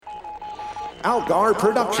Algar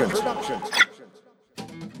Productions.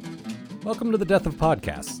 Welcome to the Death of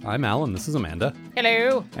Podcasts. I'm Alan, this is Amanda.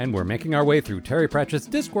 Hello. And we're making our way through Terry Pratchett's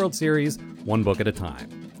Discworld series, one book at a time.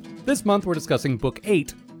 This month we're discussing Book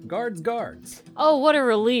 8, Guards. Oh, what a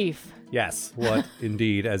relief. Yes, what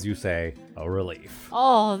indeed, as you say, a relief.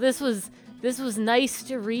 Oh, this was nice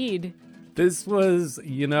to read. This was,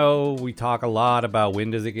 we talk a lot about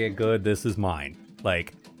when does it get good. This is mine.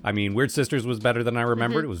 Weird Sisters was better than I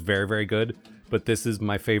remembered. It was very, very good. But this is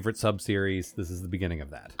my favorite sub-series. This is the beginning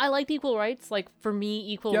of that. I liked Equal Rights. For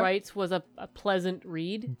me, Equal Rights was a pleasant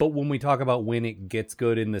read. But when we talk about when it gets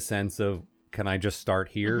good in the sense of, can I just start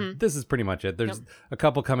here? This is pretty much it. There's a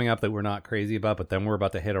couple coming up that we're not crazy about, but then we're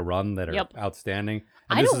about to hit a run that are outstanding.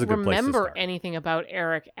 And I this don't is a good remember place to anything about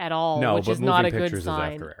Eric at all, no, which but is not a Moving good Pictures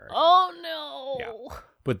sign. Is after Eric. Oh, no. Yeah.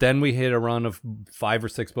 But then we hit a run of 5 or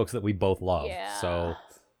 6 books that we both love. Yeah. So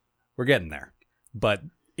we're getting there. But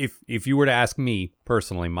if you were to ask me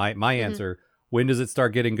personally, my answer, when does it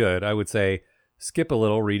start getting good? I would say skip a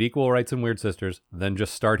little, read Equal Rights and Weird Sisters, then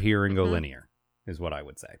just start here and go linear, is what I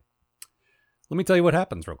would say. Let me tell you what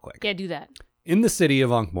happens real quick. Yeah, do that. In the city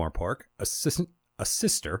of Ankh-Morpork, a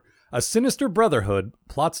sinister brotherhood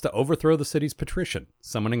plots to overthrow the city's patrician,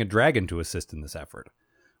 summoning a dragon to assist in this effort.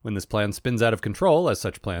 When this plan spins out of control, as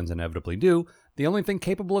such plans inevitably do, the only thing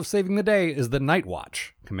capable of saving the day is the Night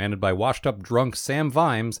Watch, commanded by washed-up drunk Sam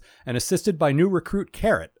Vimes and assisted by new recruit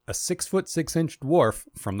Carrot, a 6-foot 6-inch dwarf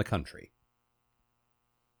from the country.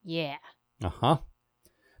 Yeah. Uh-huh.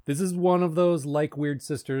 This is one of those, like Weird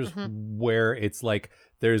Sisters, where it's like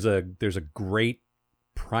there's a great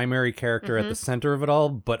primary character at the center of it all,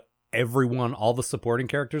 but all the supporting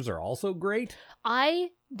characters are also great. I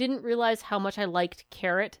didn't realize how much I liked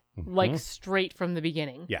Carrot, straight from the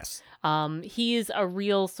beginning. Yes. He is a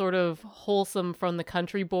real sort of wholesome from the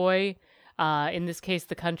country boy. In this case,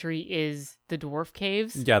 the country is the dwarf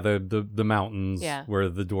caves. Yeah, the mountains where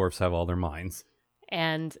the dwarfs have all their mines.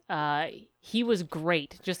 And he was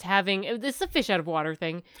great. Just having this is a fish out of water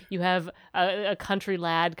thing. You have a country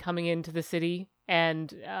lad coming into the city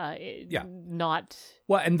and not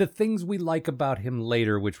well. And the things we like about him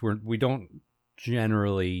later, which we don't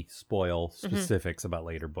generally spoil specifics about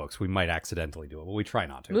later books. We might accidentally do it, but we try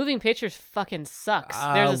not to. Moving Pictures fucking sucks.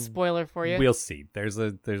 There's a spoiler for you. We'll see. There's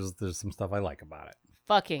some stuff I like about it.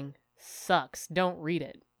 Fucking sucks. Don't read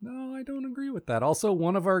it. No, I don't agree with that. Also,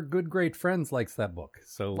 one of our good, great friends likes that book.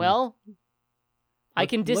 So, well, I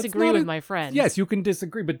can disagree with my friends. Yes, you can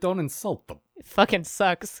disagree, but don't insult them. It fucking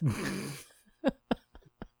sucks.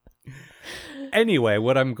 Anyway,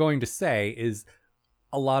 what I'm going to say is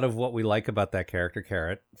a lot of what we like about that character,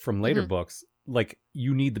 Carrot, from later books,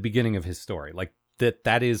 you need the beginning of his story.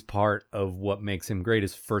 That is part of what makes him great,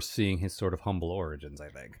 is first seeing his sort of humble origins, I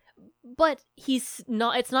think. But it's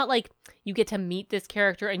not like you get to meet this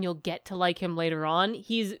character and you'll get to like him later on.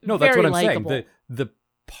 He's no, very that's what I'm likable. saying. The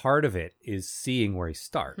part of it is seeing where he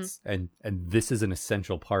starts, and this is an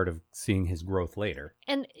essential part of seeing his growth later.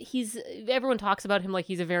 And everyone talks about him like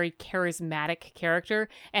he's a very charismatic character,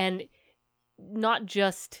 and not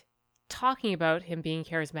just talking about him being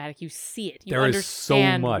charismatic. You see it. You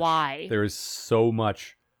understand why. There is so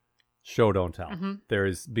much show don't tell. There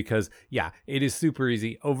is, because it is super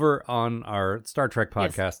easy. Over on our Star Trek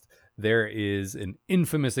podcast, there is an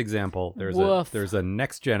infamous example. There's a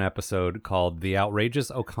Next Gen episode called The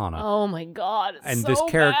Outrageous Okana. Oh my god, it's and so this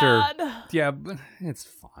character bad. Yeah, it's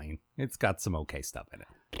fine. It's got some okay stuff in it.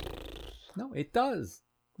 No, it does.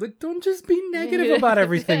 But don't just be negative about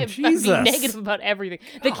everything. Jesus. Be negative about everything.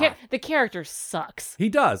 The character sucks. He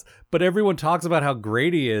does. But everyone talks about how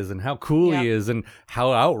great he is and how cool he is and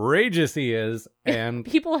how outrageous he is. And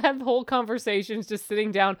people have whole conversations just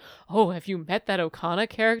sitting down. Oh, have you met that Okana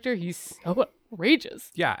character? He's so outrageous.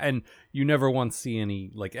 Yeah, and you never once see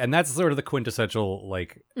any, and that's sort of the quintessential,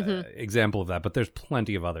 example of that. But there's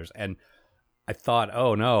plenty of others. And I thought,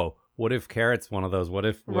 oh no, what if Carrot's one of those? What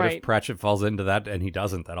if Pratchett falls into that and he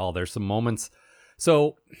doesn't at all? There's some moments.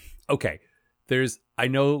 So, okay, I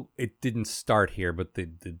know it didn't start here, but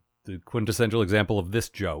the quintessential example of this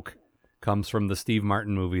joke comes from the Steve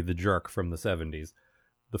Martin movie, The Jerk, from the 70s.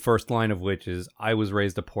 The first line of which is, I was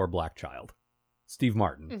raised a poor black child. Steve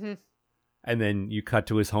Martin. And then you cut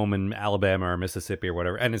to his home in Alabama or Mississippi or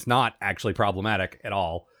whatever, and it's not actually problematic at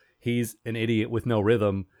all. He's an idiot with no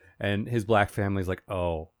rhythm. And his black family's like,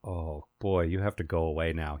 oh boy, you have to go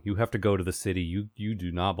away now. You have to go to the city. You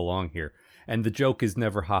do not belong here. And the joke is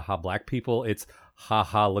never, haha, black people. It's,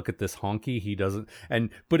 haha, look at this honky. He doesn't.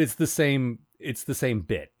 But it's the same it's the same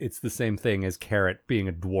bit. It's the same thing as Carrot being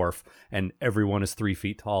a dwarf, and everyone is 3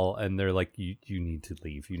 feet tall, and they're like, you need to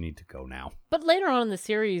leave. You need to go now. But later on in the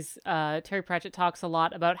series, Terry Pratchett talks a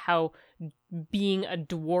lot about how being a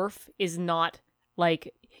dwarf is not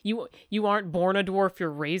like you aren't born a dwarf, you're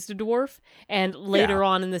raised a dwarf. And later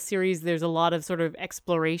on in the series, there's a lot of sort of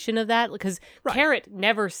exploration of that, because Carrot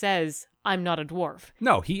never says, I'm not a dwarf.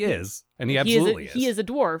 No, he is. And he absolutely is. He is a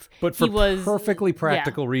dwarf. But for perfectly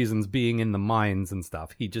practical reasons, being in the mines and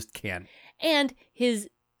stuff, he just can't. And his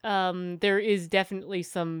there is definitely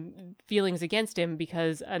some feelings against him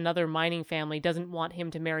because another mining family doesn't want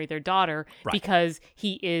him to marry their daughter because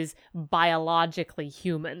he is biologically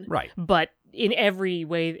human. Right. But in every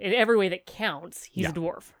way that counts, he's a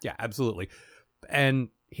dwarf. Yeah, absolutely. And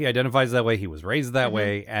he identifies that way. He was raised that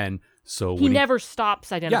way. And so he never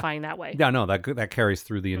stops identifying that way. No, that carries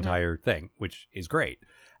through the entire thing, which is great.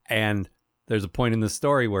 And there's a point in the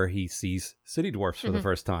story where he sees city dwarfs for the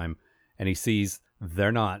first time, and he sees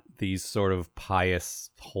they're not these sort of pious,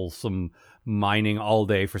 wholesome mining all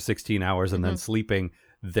day for 16 hours and then sleeping.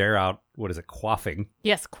 They're out, quaffing.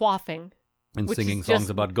 Yes, quaffing. And singing songs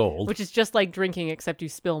about gold. Which is just like drinking, except you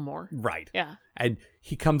spill more. Right. Yeah. And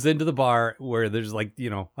he comes into the bar where there's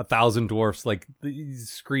 1,000 dwarfs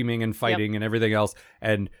screaming and fighting and everything else,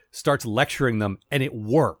 and starts lecturing them, and it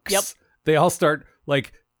works. Yep. They all start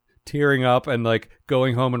tearing up and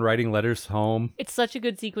going home and writing letters home. It's such a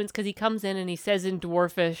good sequence because he comes in and he says in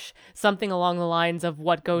Dwarfish something along the lines of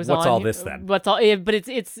what goes on. What's all this then? But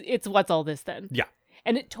it's what's all this then? Yeah.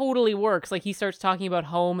 And it totally works. He starts talking about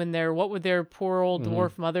home and what would their poor old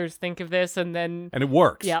dwarf mothers think of this, and it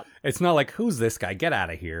works. Yeah. It's not like, who's this guy? Get out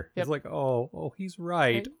of here. Yep. It's like, oh, he's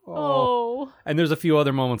right. Oh. And there's a few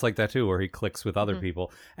other moments like that too, where he clicks with other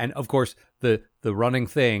people. And of course, the running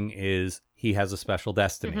thing is he has a special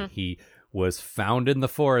destiny. He was found in the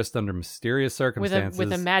forest under mysterious circumstances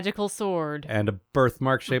with a magical sword and a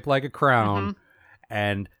birthmark shaped like a crown.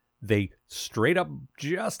 And they straight up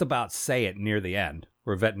just about say it near the end,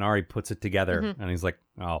 where Vetinari puts it together, and he's like,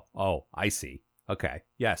 oh, I see. Okay,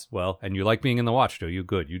 yes, well, and you like being in the Watch, do you?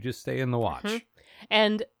 Good, you just stay in the Watch.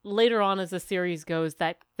 And later on as the series goes,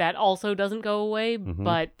 that also doesn't go away,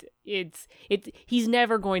 but he's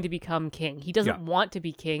never going to become king. He doesn't want to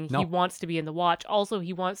be king. No. He wants to be in the Watch. Also,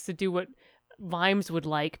 he wants to do what Vimes would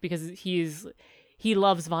like, because he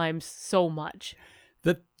loves Vimes so much.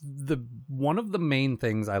 The one of the main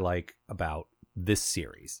things I like about this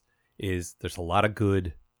series is there's a lot of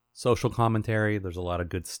good social commentary. There's a lot of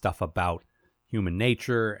good stuff about human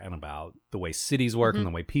nature and about the way cities work and the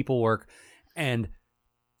way people work. And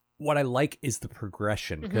what I like is the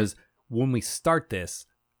progression, because when we start this,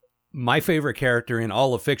 my favorite character in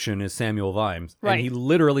all of fiction is Samuel Vimes. Right. And he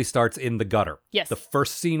literally starts in the gutter. Yes. The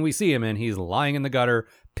first scene we see him in, he's lying in the gutter,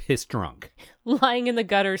 piss drunk. Lying in the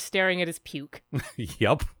gutter, staring at his puke.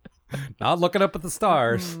 Yup. Not looking up at the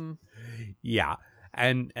stars. Yeah.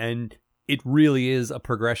 And it really is a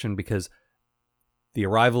progression, because the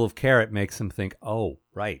arrival of Carrot makes him think, oh,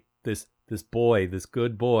 right, this boy, this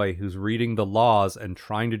good boy who's reading the laws and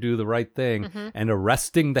trying to do the right thing and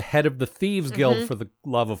arresting the head of the Thieves Guild for the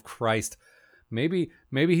love of Christ. Maybe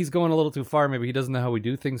he's going a little too far. Maybe he doesn't know how we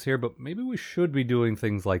do things here, but maybe we should be doing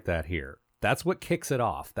things like that here. That's what kicks it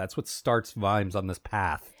off. That's what starts Vimes on this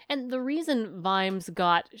path. And the reason Vimes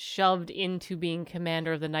got shoved into being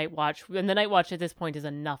commander of the Night Watch, and the Night Watch at this point is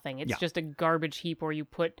a nothing. It's just a garbage heap where you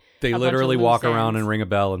put They literally walk around and ring a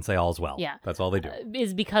bell and say all's well. Yeah. That's all they do.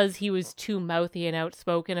 Is because he was too mouthy and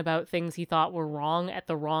outspoken about things he thought were wrong at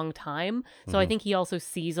the wrong time. So I think he also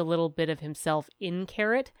sees a little bit of himself in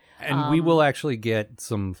Carrot. And we will actually get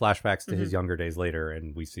some flashbacks to his younger days later,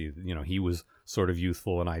 and we see, he was sort of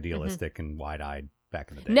youthful and idealistic and wide-eyed back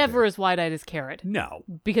in the day. Never as wide-eyed as Carrot. No.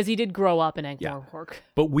 Because he did grow up in Ankh-Morpork.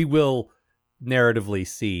 But we will narratively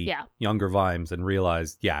see younger Vimes and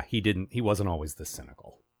realize, he wasn't always this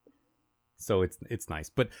cynical. So it's nice.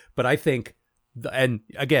 But I think, and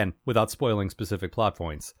again, without spoiling specific plot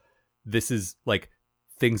points, this is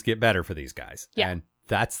things get better for these guys. Yeah. And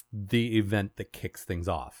that's the event that kicks things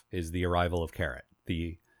off, is the arrival of Carrot.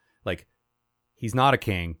 He's not a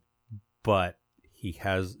king, but he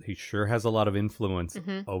sure has a lot of influence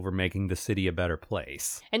over making the city a better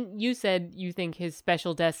place. And you said you think his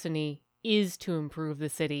special destiny is to improve the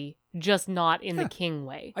city, just not in the king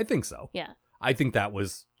way. I think so. Yeah. I think that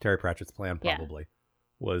was Terry Pratchett's plan, probably.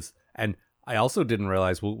 And I also didn't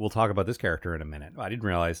realize, we'll talk about this character in a minute, I didn't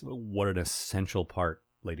realize what an essential part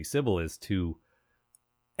Lady Sybil is to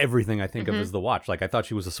everything I think of as the Watch. Like, I thought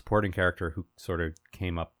she was a supporting character who sort of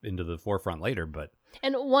came up into the forefront later, but...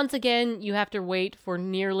 And once again, you have to wait for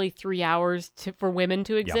nearly 3 hours for women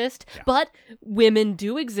to exist. Yeah. But women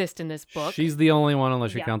do exist in this book. She's the only one,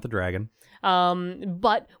 unless you count the dragon.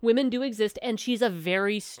 But women do exist, and she's a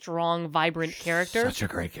very strong, vibrant character. Such a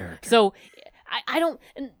great character. So, I don't...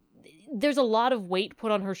 There's a lot of weight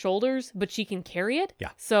put on her shoulders, but she can carry it. Yeah.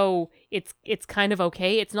 So it's kind of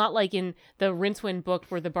okay. It's not like in the Rincewind book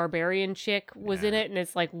where the barbarian chick was in it, and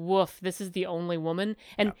it's like, woof, this is the only woman.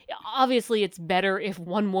 And obviously, it's better if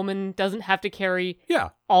one woman doesn't have to carry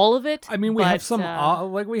all of it. I mean, we have some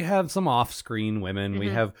we have some off-screen women. We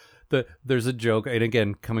have there's a joke, and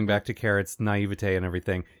again, coming back to Carrot's naivete and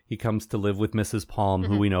everything, he comes to live with Mrs. Palm,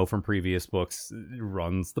 who we know from previous books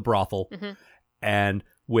runs the brothel, and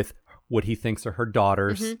with what he thinks are her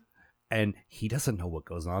daughters, and he doesn't know what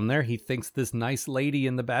goes on there. He thinks this nice lady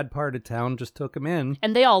in the bad part of town just took him in.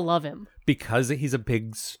 And they all love him. Because he's a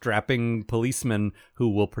big, strapping policeman who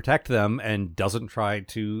will protect them and doesn't try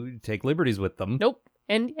to take liberties with them. Nope.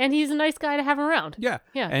 And he's a nice guy to have around. Yeah.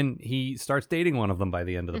 And he starts dating one of them by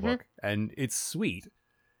the end of the book, and it's sweet.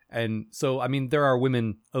 And so, I mean, there are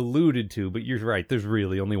women alluded to, but you're right, there's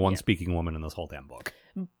really only one speaking woman in this whole damn book.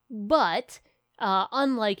 But...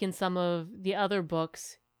 unlike in some of the other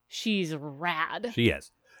books, she's rad. She is.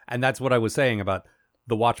 And that's what I was saying about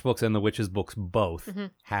the Watch books and the Witches books both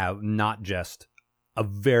have not just a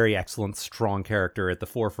very excellent, strong character at the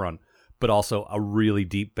forefront, but also a really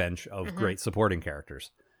deep bench of great supporting characters.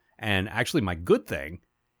 And actually, my good thing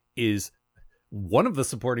is one of the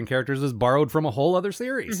supporting characters is borrowed from a whole other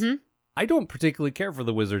series. I don't particularly care for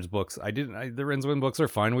the Wizards books. The Rincewind books are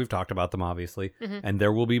fine. We've talked about them, obviously. And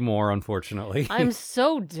there will be more, unfortunately. I'm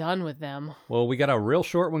so done with them. Well, we got a real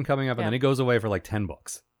short one coming up, and then it goes away for like 10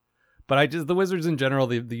 books. But the Wizards in general,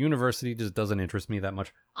 the university just doesn't interest me that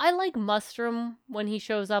much. I like Mustrum when he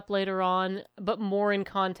shows up later on, but more in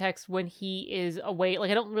context when he is away.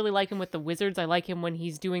 Like, I don't really like him with the Wizards. I like him when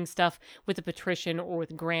he's doing stuff with the Patrician or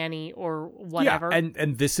with Granny or whatever. Yeah,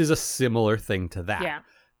 and this is a similar thing to that. Yeah.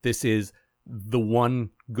 This is the one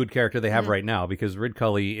good character they have right now, because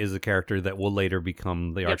Ridcully is a character that will later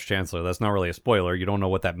become the Arch-Chancellor. That's not really a spoiler. You don't know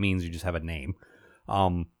what that means. You just have a name.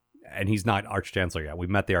 And he's not Arch-Chancellor yet. We've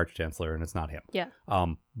met the Arch-Chancellor, and it's not him. Yeah.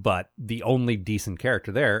 But the only decent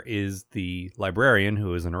character there is the librarian,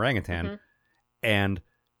 who is an orangutan, and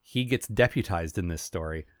he gets deputized in this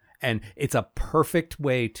story. And it's a perfect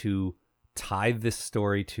way to tie this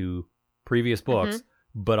story to previous books,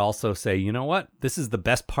 but also say, you know what? This is the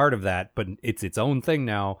best part of that, but it's its own thing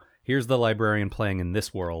now. Here's the librarian playing in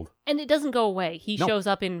this world. And it doesn't go away. He shows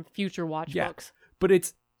up in future Watch books. But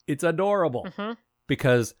it's adorable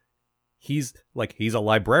because he's a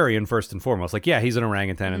librarian first and foremost. Like, yeah, he's an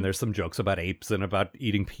orangutan and there's some jokes about apes and about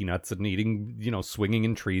eating peanuts and eating, swinging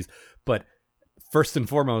in trees. But first and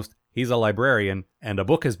foremost, he's a librarian and a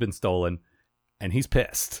book has been stolen. And he's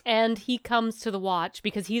pissed. And he comes to the Watch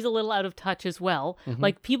because he's a little out of touch as well.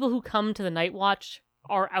 Like, people who come to the Night Watch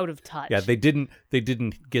are out of touch. Yeah, they didn't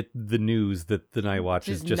get the news that the Night Watch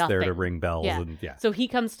is just there to ring bells. Yeah. So he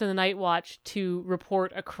comes to the Night Watch to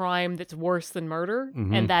report a crime that's worse than murder,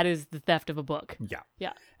 and that is the theft of a book.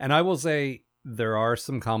 Yeah. And I will say there are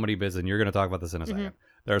some comedy bits, and you're going to talk about this in a second.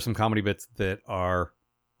 There are some comedy bits that are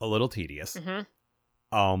a little tedious.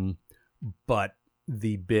 But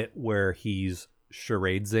the bit where he's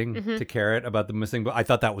charadesing to Carrot about the missing book, I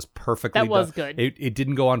thought that was perfectly done. That was good. It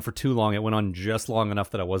didn't go on for too long. It went on just long enough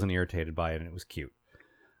that I wasn't irritated by it, and it was cute.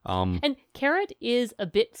 And Carrot is a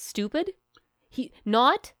bit stupid. He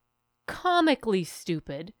not comically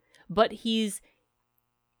stupid, but he's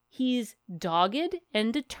dogged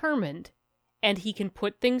and determined, and he can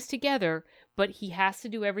put things together, but he has to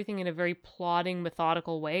do everything in a very plodding,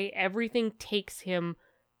 methodical way. Everything takes him...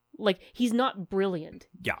 Like, he's not brilliant.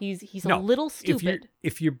 Yeah. He's a little stupid.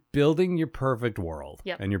 If you're building your perfect world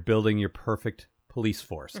and you're building your perfect police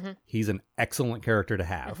force, he's an excellent character to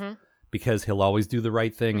have because he'll always do the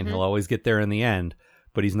right thing and he'll always get there in the end,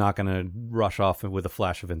 but he's not going to rush off with a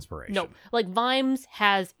flash of inspiration. No. Like, Vimes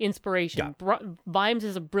has inspiration. Yeah. Vimes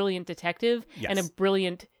is a brilliant detective and a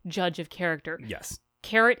brilliant judge of character. Yes.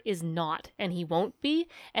 Carrot is not, and he won't be,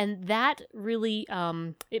 and that really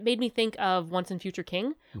it made me think of Once and Future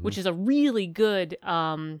King, which is a really good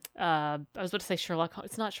I was about to say Sherlock Holmes.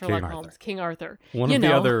 It's not Sherlock Holmes. King Arthur. One of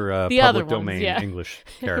the other public domain English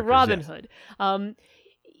characters. Robin Hood.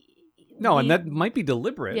 No, and that might be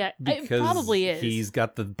deliberate. Yeah, because it probably is. He's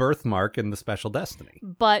got the birthmark and the special destiny.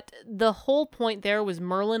 But the whole point there was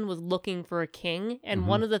Merlin was looking for a king, and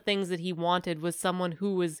one of the things that he wanted was someone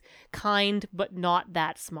who was kind but not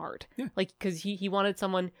that smart. Yeah. Like, because he wanted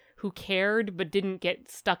someone who cared but didn't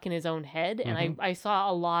get stuck in his own head, and I saw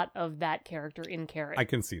a lot of that character in Carrot. I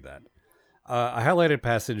can see that. I highlighted a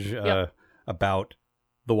passage about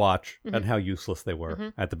the Watch and how useless they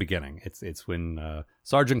were at the beginning. It's when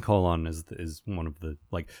Sergeant Colon is one of the,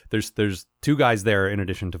 like, there's two guys there in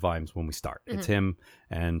addition to Vimes when we start. It's him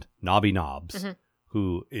and Nobby Nobbs,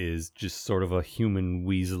 who is just sort of a human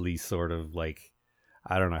weaselly sort of, like,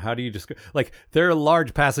 I don't know, how do you describe, like, there are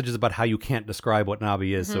large passages about how you can't describe what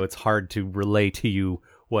Nobby is, so it's hard to relay to you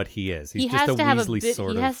what he is. He's just a weaselly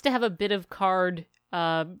sort of. He has to have a bit of card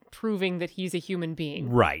proving that he's a human being.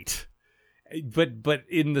 Right. But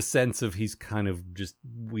in the sense of he's kind of just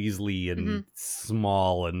weaselly and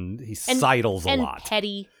small, and he sidles a lot. And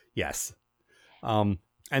petty. Yes. And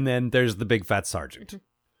then there's the big fat sergeant.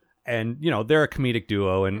 And, you know, they're a comedic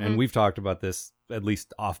duo, and we've talked about this, at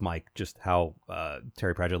least off mic, just how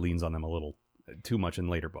Terry Pratchett leans on them a little too much in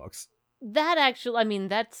later books. That actually, I mean,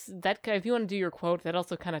 that if you want to do your quote, that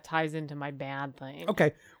also kind of ties into my bad thing.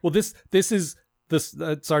 Okay. Well, this is this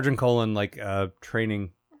Sergeant Colon, like,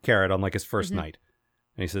 training Carrot on, like, his first night.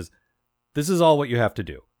 And he says, "This is all what you have to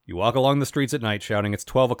do. You walk along the streets at night shouting, 'It's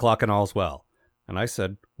 12 o'clock and all's well.'" And I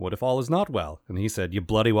said, "What if all is not well?" And he said, "You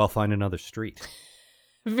bloody well find another street."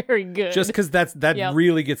 Very good. Just because that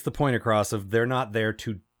really gets the point across of they're not there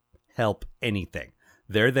to help anything.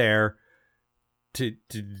 They're there to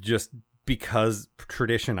just because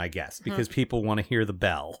tradition, I guess, because people want to hear the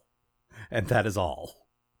bell. And that is all.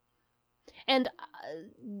 And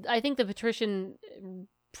I think the patrician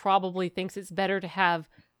probably thinks it's better to have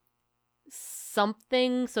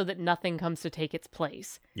something so that nothing comes to take its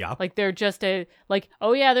place. Yeah. Like, they're just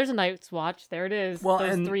oh yeah, there's a Night's Watch. There it is. Well,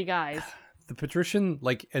 those three guys. The patrician,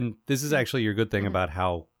 like, and this is actually your good thing about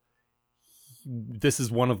how this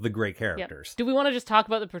is one of the great characters. Yep. Do we want to just talk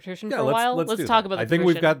about the patrician for a while? Let's talk about the patrician. I think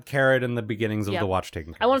we've got Carrot in the beginnings of the Watch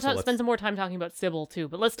taking care. I want to spend some more time talking about Sybil too,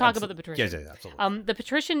 but let's talk about the patrician. Yeah, absolutely. The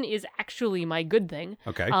patrician is actually my good thing.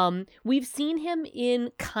 Okay. We've seen him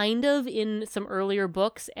in some earlier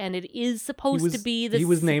books, and it is supposed to be the. He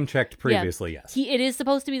was name checked previously. Yes. It is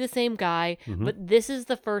supposed to be the same guy, but this is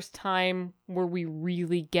the first time where we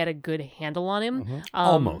really get a good handle on him.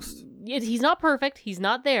 Almost. He's not perfect. He's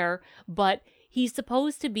not there, but he's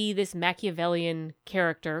supposed to be this Machiavellian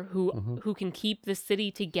character who can keep the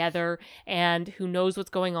city together and who knows what's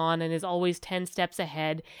going on and is always 10 steps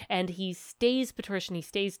ahead. And he stays patrician, he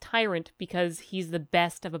stays tyrant because he's the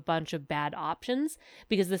best of a bunch of bad options,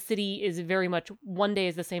 because the city is very much one day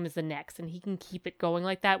is the same as the next, and he can keep it going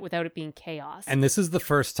like that without it being chaos. And this is the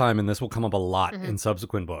first time, and this will come up a lot in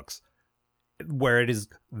subsequent books, where it is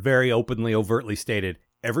very openly, overtly stated,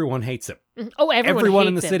 everyone hates him. Oh, everyone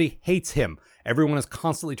in the city hates him. Everyone is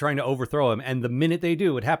constantly trying to overthrow him. And the minute they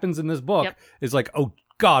do, it happens in this book, is like, oh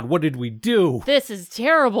God, what did we do? This is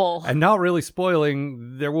terrible. And not really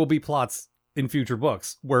spoiling, there will be plots in future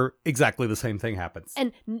books where exactly the same thing happens.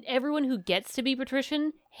 And everyone who gets to be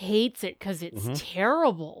patrician hates it because it's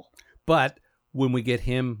terrible. But when we get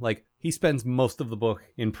him, like, he spends most of the book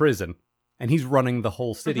in prison, and he's running the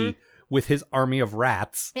whole city with his army of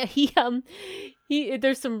rats. Yeah, he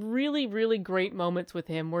there's some really, really great moments with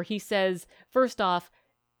him where he says, first off,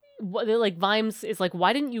 like, Vimes is like,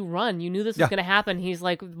 "Why didn't you run? You knew this was going to happen." He's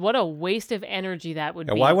like, "What a waste of energy that would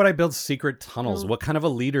be. Why would I build secret tunnels? What kind of a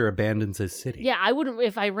leader abandons his city?" Yeah, I wouldn't.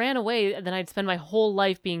 If I ran away, then I'd spend my whole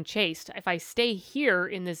life being chased. If I stay here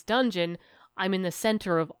in this dungeon, I'm in the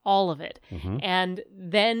center of all of it. And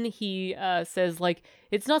then he says, like,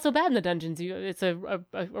 it's not so bad in the dungeons. It's a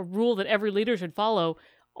rule that every leader should follow.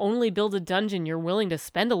 Only build a dungeon you're willing to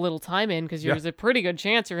spend a little time in, because there's a pretty good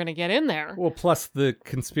chance you're going to get in there. Well, plus the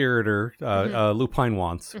conspirator, Lupine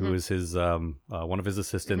Wants, who is his one of his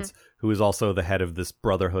assistants, who is also the head of this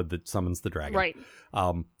brotherhood that summons the dragon. Right.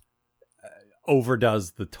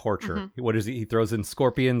 Overdoes the torture. What is he? He throws in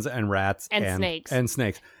scorpions and rats and snakes. And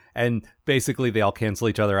snakes. And basically they all cancel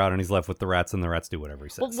each other out, and he's left with the rats, and the rats do whatever he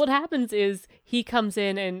says. Well, what happens is he comes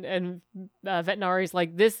in and Vetinari's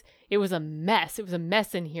like, it was a mess. It was a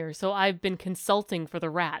mess in here. So I've been consulting for the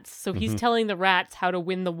rats. So he's telling the rats how to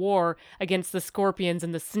win the war against the scorpions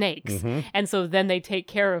and the snakes. And so then they take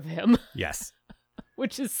care of him. Yes.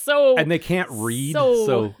 Which is so... And they can't read,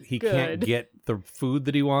 so he can't get the food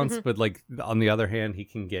that he wants. But, like, on the other hand, he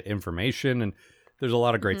can get information, and there's a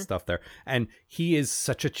lot of great stuff there. And he is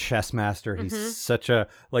such a chess master. He's such a...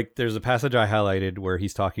 Like, there's a passage I highlighted where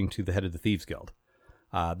he's talking to the head of the Thieves Guild.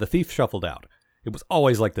 The thief shuffled out. It was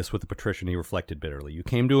always like this with the patrician, he reflected bitterly. You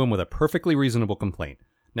came to him with a perfectly reasonable complaint.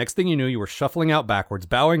 Next thing you knew, you were shuffling out backwards,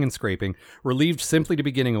 bowing and scraping, relieved simply to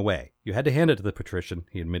be getting away. You had to hand it to the patrician,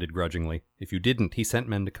 he admitted grudgingly. If you didn't, he sent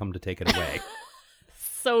men to come to take it away.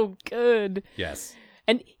 So good. Yes.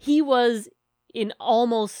 And he's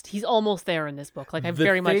almost there in this book. Like, I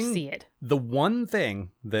very much see it. The one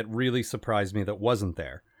thing that really surprised me that wasn't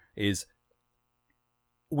there is,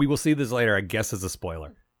 we will see this later, I guess as a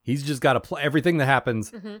spoiler. He's just got to everything that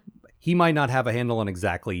happens. He might not have a handle on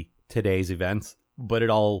exactly today's events, but it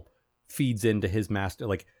all feeds into his master.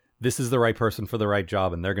 Like, this is the right person for the right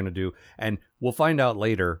job, and they're going to do. And we'll find out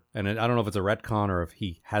later, and I don't know if it's a retcon or if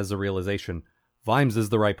he has a realization, Vimes is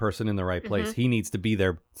the right person in the right place. He needs to be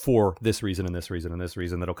there for this reason and this reason and this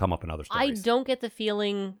reason that'll come up in other stories. I don't get the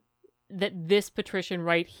feeling that this patrician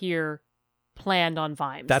right here planned on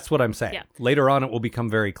Vimes. That's what I'm saying. Yeah. Later on, it will become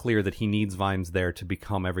very clear that he needs Vimes there to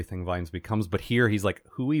become everything Vimes becomes. But here, he's like,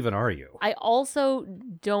 who even are you? I also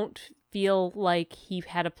don't feel like he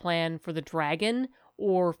had a plan for the dragon,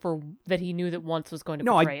 or for that he knew that once was going to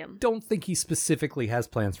betray him. No, I don't think he specifically has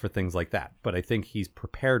plans for things like that. But I think he's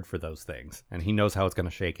prepared for those things, and he knows how it's going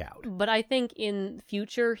to shake out. But I think in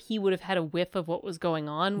future, he would have had a whiff of what was going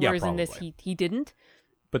on, whereas in this, he didn't.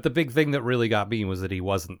 But the big thing that really got me was that he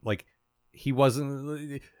wasn't,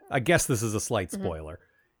 I guess this is a slight spoiler.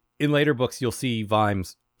 In later books, you'll see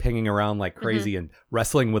Vimes pinging around like crazy and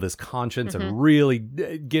wrestling with his conscience and really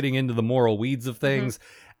getting into the moral weeds of things.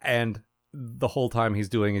 And the whole time he's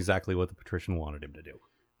doing exactly what the patrician wanted him to do.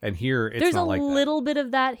 And here, it's not like that. There's a little bit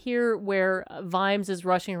of that here where Vimes is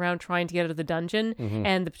rushing around trying to get out of the dungeon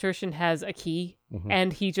and the patrician has a key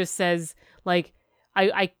and he just says, like,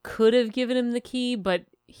 I could have given him the key, but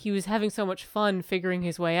he was having so much fun figuring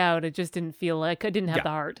his way out. It just didn't feel like, I didn't have the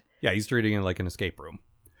heart. Yeah, he's treating it like an escape room.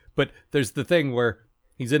 But there's the thing where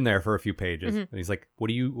he's in there for a few pages and he's like, what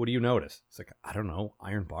do you notice? It's like, I don't know,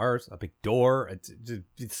 iron bars, a big door, it's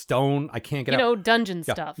stone, I can't get out. Dungeon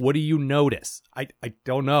stuff. What do you notice? I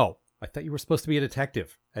don't know. I thought you were supposed to be a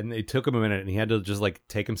detective. And it took him a minute and he had to just like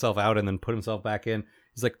take himself out and then put himself back in.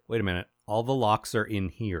 He's like, wait a minute, all the locks are in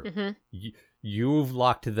here. You've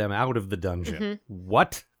locked them out of the dungeon.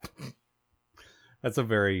 What? That's a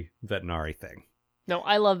very Vetinari thing. No,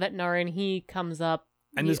 I love Vetinari, and he comes up.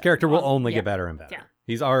 And this character will only get better and better. Yeah.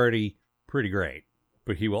 He's already pretty great,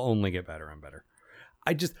 but he will only get better and better.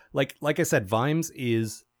 I just, like I said, Vimes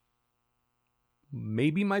is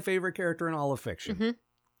maybe my favorite character in all of fiction.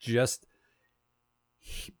 Just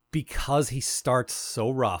because he starts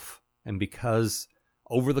so rough, and because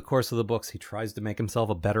over the course of the books, he tries to make himself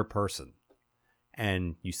a better person.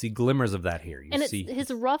 And you see glimmers of that here.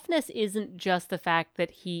 His roughness isn't just the fact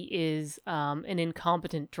that he is an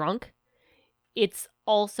incompetent drunk. It's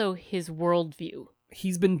also his worldview.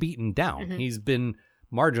 He's been beaten down. He's been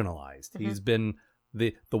marginalized. He's been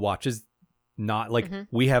the watch is not like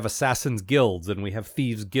we have assassins guilds and we have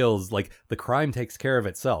thieves guilds. Like the crime takes care of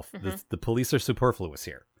itself. The police are superfluous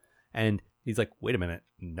here. And he's like, wait a minute,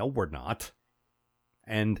 no, we're not.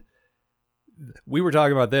 And we were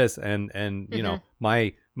talking about this, and you know,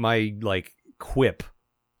 my like quip,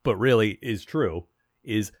 but really is true,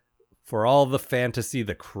 is for all the fantasy,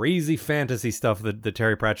 the crazy fantasy stuff that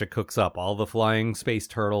Terry Pratchett cooks up, all the flying space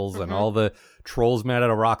turtles and all the trolls made out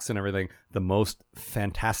of rocks and everything, the most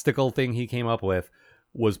fantastical thing he came up with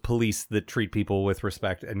was police that treat people with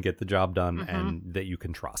respect and get the job done and that you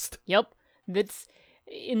can trust. Yep. That's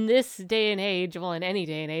in this day and age, well, in any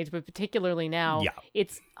day and age, but particularly now,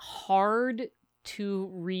 it's hard to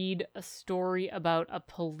read a story about a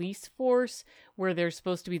police force where they're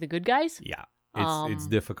supposed to be the good guys. Yeah. It's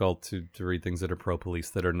difficult to read things that are pro-police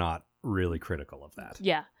that are not really critical of that.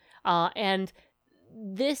 Yeah. And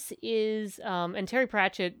this is, and Terry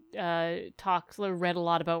Pratchett read a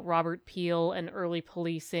lot about Robert Peel and early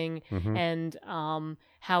policing and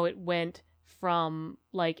how it went from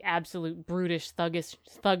like absolute brutish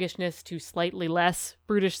thuggishness to slightly less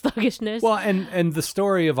brutish thuggishness. Well, and the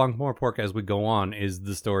story of Ankh-Morpork as we go on is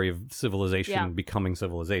the story of civilization becoming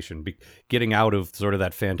civilization, getting out of sort of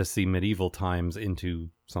that fantasy medieval times into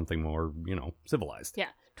something more, civilized. Yeah.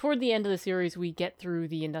 Toward the end of the series, we get through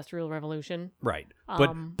the Industrial Revolution. Right.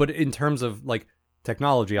 But in terms of like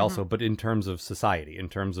technology also, but in terms of society, in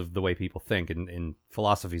terms of the way people think and in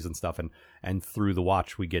philosophies and stuff, and through the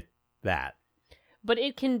Watch, we get that. But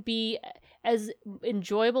it can be as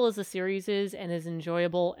enjoyable as the series is and as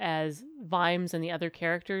enjoyable as Vimes and the other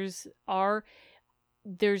characters are.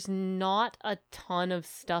 There's not a ton of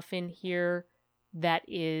stuff in here that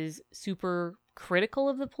is super critical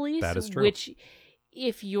of the police. That is true. Which,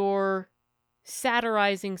 if you're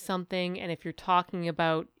satirizing something, and if you're talking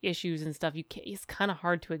about issues and stuff, it's kind of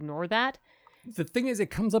hard to ignore that. The thing is,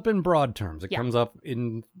 it comes up in broad terms. It comes up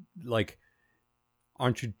in, like,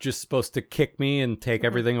 aren't you just supposed to kick me and take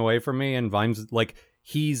everything away from me? And Vimes, like,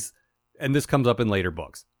 and this comes up in later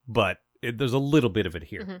books, but there's a little bit of it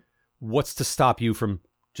here. What's to stop you from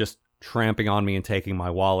just tramping on me and taking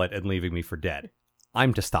my wallet and leaving me for dead?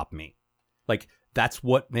 I'm to stop me. Like, that's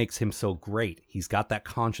what makes him so great. He's got that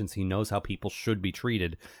conscience. He knows how people should be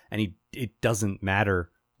treated, and it doesn't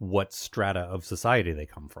matter what strata of society they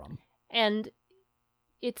come from. And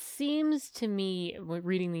it seems to me,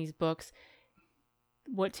 reading these books,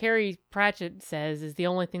 what Terry Pratchett says is the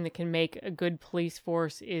only thing that can make a good police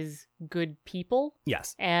force is good people.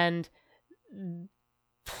 Yes. And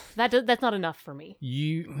that's not enough for me.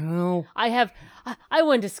 I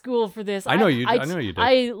went to school for this. I know you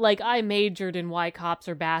did. I majored in why cops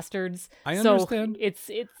are bastards. I understand.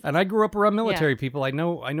 It's and I grew up around military people. I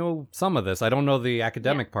know some of this. I don't know the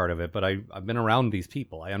academic part of it, but I've been around these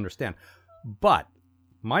people. I understand. But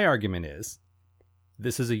my argument is,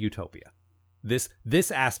 this is a utopia.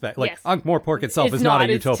 This aspect, like Ankh-Morpork itself, is not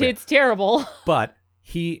a utopia. It's terrible. But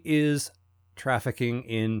he is trafficking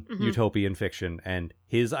in utopian fiction, and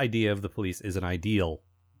his idea of the police is an ideal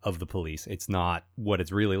of the police. It's not what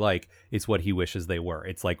it's really like. It's what he wishes they were.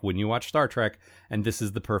 It's like when you watch Star Trek, and this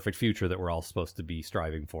is the perfect future that we're all supposed to be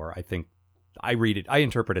striving for. I think I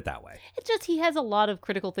interpret it that way. It's just he has a lot of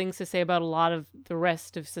critical things to say about a lot of the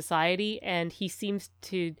rest of society, and he seems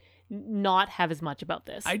to not have as much about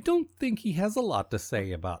this. I don't think he has a lot to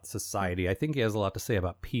say about society. I think he has a lot to say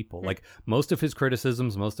about people. Like, most of his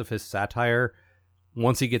criticisms, most of his satire,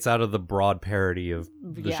 once he gets out of the broad parody of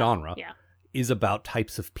the genre, is about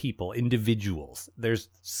types of people, individuals. There's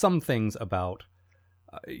some things about,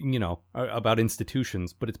 about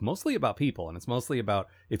institutions, but it's mostly about people. And it's mostly about,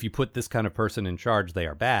 if you put this kind of person in charge, they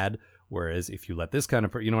are bad. Whereas if you let this kind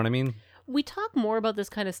of you know what I mean? We talk more about this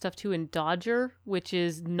kind of stuff too in Dodger, which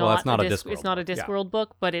is not it's not a Discworld. It's not a Discworld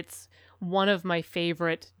book, but it's one of my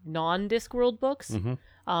favorite non-Discworld books,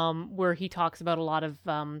 where he talks about a lot of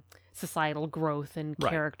societal growth and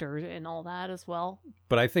character and all that as well.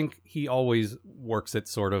 But I think he always works at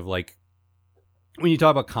sort of like, when you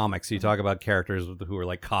talk about comics, you talk about characters who are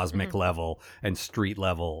like cosmic level and street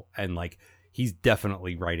level, and like he's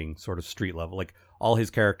definitely writing sort of street level. Like, all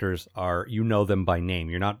his characters are, them by name.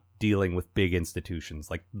 You're not dealing with big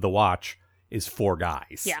institutions. Like, The Watch is 4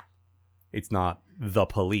 guys. Yeah. It's not the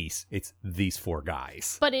police. It's these 4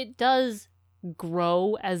 guys. But it does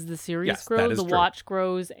grow as the series grows. The Watch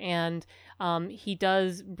grows, and he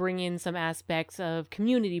does bring in some aspects of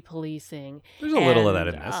community policing. There's a little of that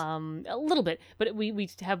in this. A little bit, but we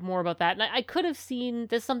have more about that. And I could have seen,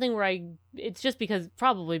 there's something where it's just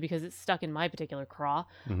probably because it's stuck in my particular craw,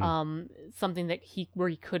 something that he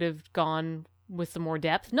could have gone with some more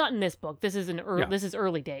depth. Not in this book. This is this is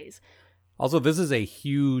early days. Also, this is a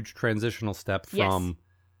huge transitional step from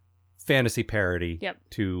fantasy parody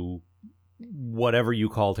to whatever you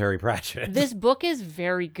call Terry Pratchett. This book is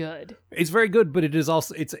very good. It's very good, but it is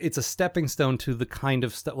also it's a stepping stone to the kind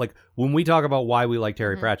of stuff, like when we talk about why we like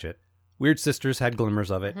Terry Pratchett, Weird Sisters had glimmers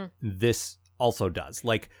of it. This also does.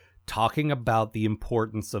 Like, talking about the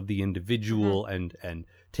importance of the individual and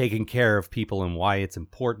taking care of people and why it's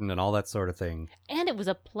important and all that sort of thing. And it was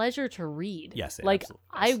a pleasure to read. Yes,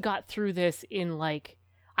 I got through this in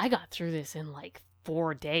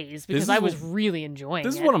 4 days because I was really enjoying it.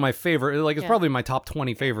 This is one of my favorite, it's probably my top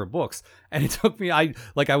 20 favorite books. And it took me, I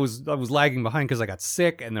was lagging behind because I got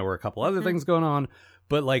sick and there were a couple other things going on,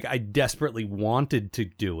 but like I desperately wanted to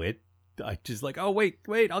do it. I just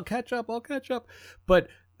wait, I'll catch up. But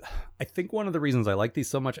I think one of the reasons I like these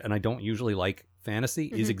so much, and I don't usually like fantasy,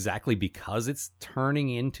 is exactly because it's turning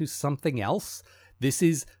into something else. This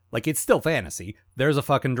is, it's still fantasy. There's a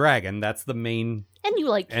fucking dragon. That's the main and you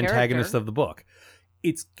like antagonist of the book.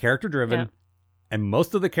 It's character-driven, and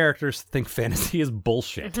most of the characters think fantasy is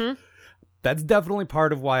bullshit. That's definitely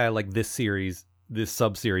part of why I like this series, this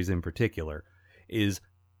sub-series in particular, is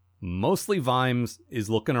mostly Vimes is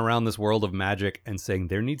looking around this world of magic and saying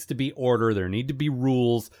there needs to be order, there need to be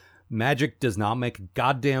rules. Magic does not make a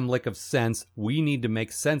goddamn lick of sense. We need to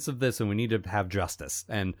make sense of this, and we need to have justice.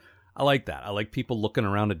 And I like that. I like people looking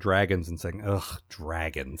around at dragons and saying, ugh,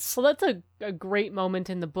 dragons. Well, that's a great moment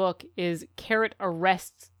in the book is Carrot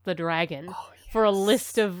arrests the dragon for a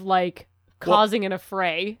list of, causing an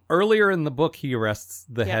affray. Earlier in the book, he arrests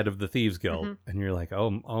the head of the Thieves Guild. And you're like,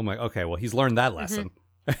 oh my, okay, well, he's learned that lesson.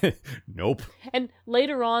 Nope. And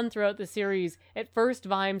later on throughout the series, at first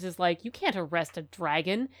Vimes is like, you can't arrest a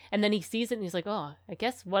dragon. And then he sees it and he's like, oh, I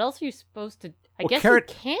guess what else are you supposed to... I guess Carrot,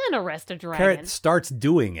 you can arrest a dragon. Carrot starts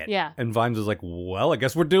doing it. Yeah. And Vimes is like, well, I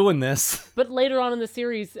guess we're doing this. But later on in the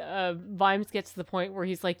series, Vimes gets to the point where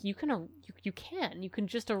he's like, you can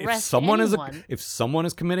just arrest anyone. If someone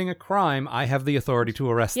is committing a crime, I have the authority to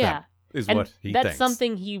arrest them. What he thinks. That's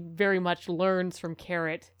something he very much learns from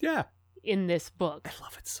Carrot. Yeah. In this book. I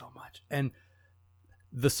love it so much. And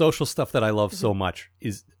the social stuff that I love so much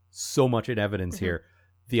is so much in evidence here.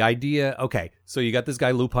 The idea, okay, so you got this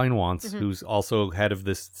guy Lupine Wants, who's also head of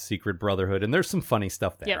this secret brotherhood, and there's some funny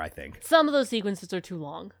stuff there, I think. Some of those sequences are too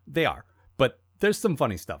long. They are, but there's some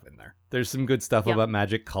funny stuff in there. There's some good stuff about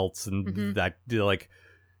magic cults and that, like,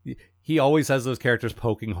 he always has those characters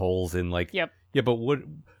poking holes in, like, yeah,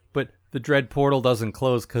 but the Dread Portal doesn't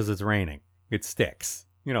close because it's raining. It sticks.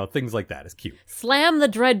 You know, things like that is cute. Slam the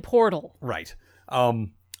Dread Portal. Right.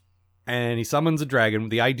 And he summons a dragon.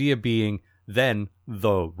 The idea being then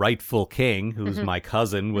the rightful king, who's my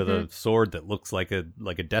cousin with a sword that looks like a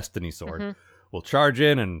destiny sword, will charge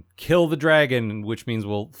in and kill the dragon, which means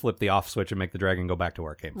we'll flip the off switch and make the dragon go back to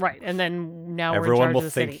where it came from. Right. And then now everyone will of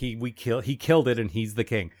the think city. he killed it and he's the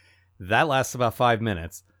king. That lasts about 5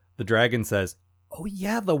 minutes. The dragon says, "Oh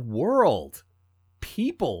yeah, the world,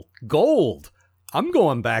 people, gold. I'm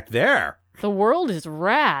going back there. The world is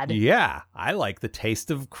rad." Yeah, I like the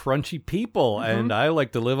taste of crunchy people, and I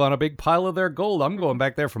like to live on a big pile of their gold. I'm going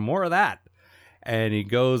back there for more of that. And he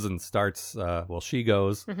goes and starts, she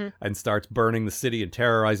goes and starts burning the city and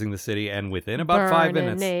terrorizing the city, and within about 5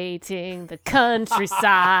 minutes... Burning the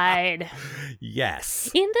countryside.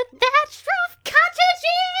 Yes. In the thatched roof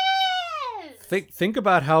cottages! Think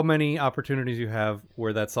about how many opportunities you have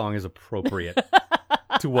where that song is appropriate.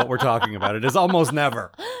 To what we're talking about. It is almost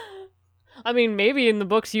never. I mean, maybe in the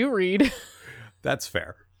books you read. That's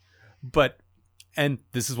fair. And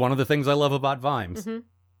this is one of the things I love about Vimes.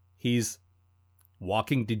 He's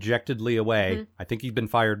walking dejectedly away. I think he's been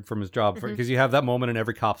fired from his job because you have that moment in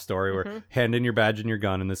every cop story where hand in your badge and your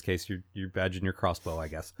gun. In this case, your badge and your crossbow, I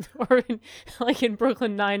guess. Or like in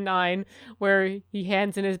Brooklyn Nine-Nine, where he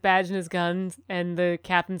hands in his badge and his guns, and the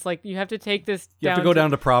captain's like, "You have to take this. You have to go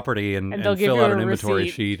down to property and fill out an inventory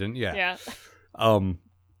sheet." And yeah.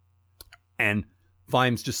 And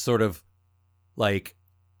Vimes just sort of like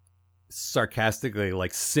sarcastically,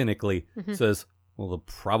 like cynically says, "Well, they'll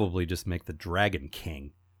probably just make the dragon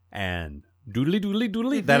king." And doodly doodly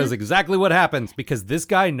doodly, that is exactly what happens because this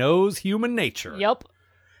guy knows human nature. Yep.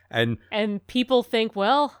 And people think,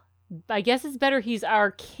 well, I guess it's better he's our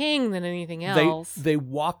king than anything else. They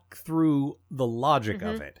walk through the logic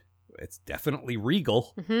of it. It's definitely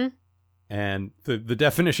regal. And the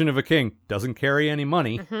definition of a king doesn't carry any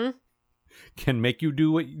money. Can make you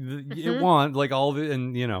do what you want, like all the,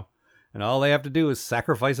 and all they have to do is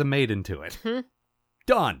sacrifice a maiden to it.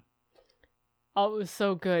 Done. Oh, it was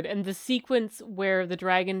so good. And the sequence where the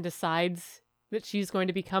dragon decides that she's going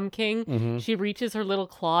to become king, she reaches her little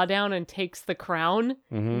claw down and takes the crown.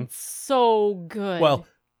 It's so good. Well,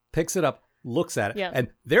 picks it up, looks at it, and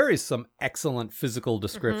there is some excellent physical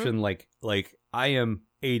description. Like I am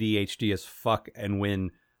ADHD as fuck, and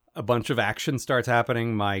when a bunch of action starts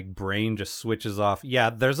happening, my brain just switches off. Yeah,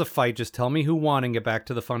 there's a fight. Just tell me who won and get back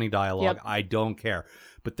to the funny dialogue. I don't care.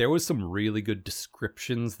 But there was some really good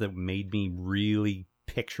descriptions that made me really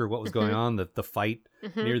picture what was going on. The fight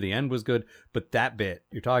near the end was good. But that bit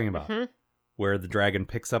you're talking about, where the dragon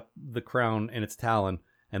picks up the crown in its talon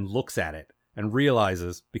and looks at it and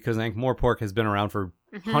realizes, because Ankh-Morpork has been around for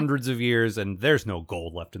hundreds of years and there's no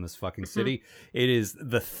gold left in this fucking city. It is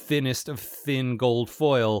the thinnest of thin gold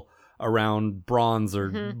foil around bronze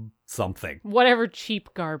or something. Whatever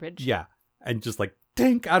cheap garbage. Yeah. And just like,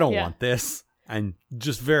 dink, I don't want this. And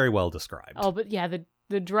just very well described. Oh, but yeah,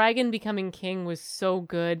 the dragon becoming king was so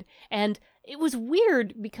good. And it was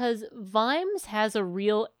weird because Vimes has a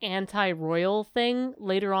real anti-royal thing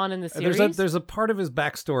later on in the series. There's a part of his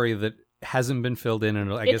backstory that hasn't been filled in,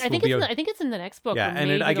 and I think it's in the next book. Yeah,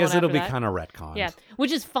 and I guess it'll be kind of retconned. Yeah,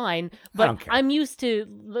 which is fine. But I'm used to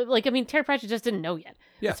Terry Pratchett just didn't know yet.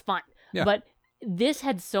 Yeah, it's fine. Yeah. But this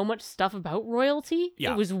had so much stuff about royalty.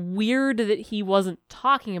 Yeah. It was weird that he wasn't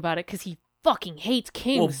talking about it because he fucking hates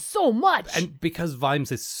kings so much. And because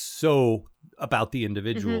Vimes is so about the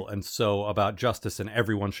individual and so about justice and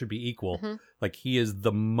everyone should be equal, like he is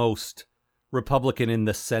the most Republican in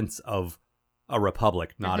the sense of a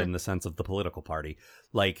republic, not in the sense of the political party.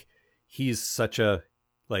 Like he's such a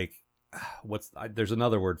there's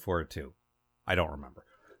another word for it too. I don't remember.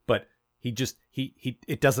 But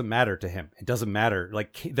it doesn't matter to him. It doesn't matter.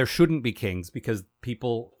 Like, there shouldn't be kings because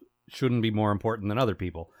people shouldn't be more important than other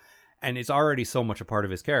people. And it's already so much a part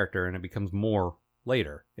of his character, and it becomes more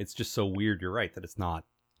later. It's just so weird, you're right, that it's not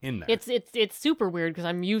in there. It's super weird because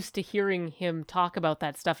I'm used to hearing him talk about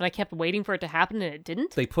that stuff, and I kept waiting for it to happen, and it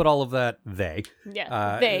didn't. They put all of that,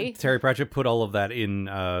 Terry Pratchett put all of that in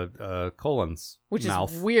Colin's mouth. Which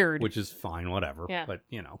is weird. Which is fine, whatever. Yeah. But,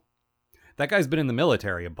 that guy's been in the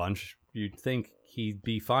military a bunch. You'd think he'd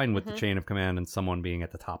be fine with the chain of command and someone being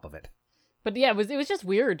at the top of it. But yeah, it was just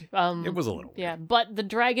weird. It was a little weird. Yeah, but the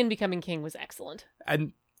dragon becoming king was excellent.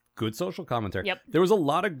 And good social commentary. Yep. There was a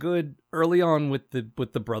lot of good early on with the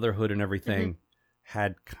Brotherhood and everything.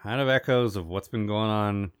 Had kind of echoes of what's been going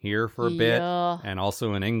on here for a bit, and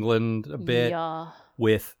also in England a bit. Yeah.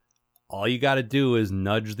 With all you got to do is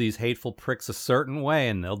nudge these hateful pricks a certain way,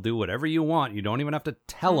 and they'll do whatever you want. You don't even have to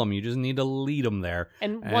tell them. You just need to lead them there.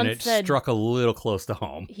 And it struck a little close to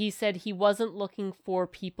home. He said he wasn't looking for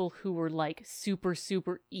people who were like super,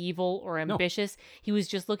 super evil or ambitious. No. He was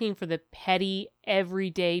just looking for the petty,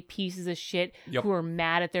 everyday pieces of shit who are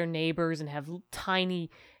mad at their neighbors and have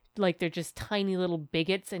tiny... Like, they're just tiny little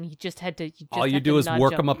bigots, and all you do is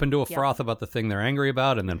work them up into a froth about the thing they're angry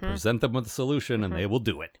about, and then present them with a solution, and they will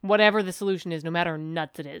do it. Whatever the solution is, no matter how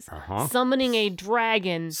nuts it is. Summoning a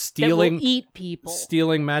dragon that will eat people.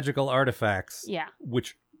 Stealing magical artifacts,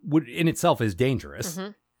 which would in itself is dangerous,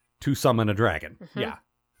 to summon a dragon. Yeah.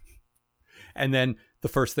 And then the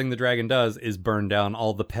first thing the dragon does is burn down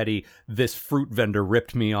all the petty, this fruit vendor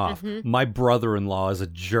ripped me off. My brother-in-law is a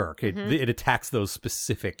jerk. It attacks those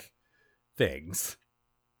specific things.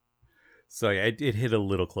 So yeah, it hit a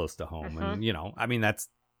little close to home. And, I mean, that's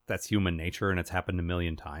human nature, and it's happened a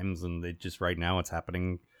million times. And right now it's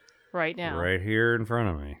happening right here in front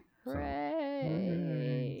of me.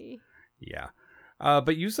 Hooray. Yeah.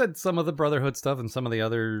 But you said some of the Brotherhood stuff and some of the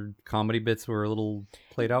other comedy bits were a little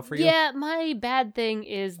played out for you? Yeah, my bad thing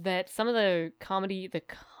is that some of the comedy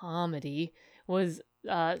was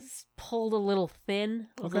pulled a little thin,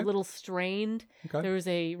 was a little strained. Okay. There was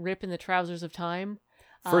a rip in the trousers of time.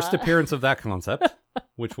 First appearance of that concept,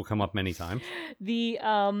 which will come up many times.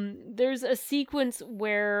 There's a sequence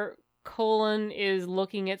where Colin is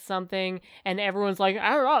looking at something, and everyone's like,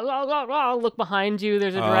 look behind you,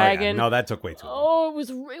 there's a dragon. Yeah. No, that took way too long.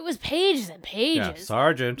 It was pages and pages. Yeah.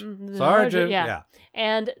 Sergeant. Yeah.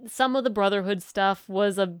 And some of the Brotherhood stuff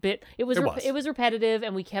was a bit, it was repetitive,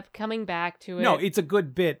 and we kept coming back to it. No, it's a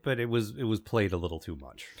good bit, but it was played a little too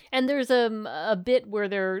much. And there's a bit where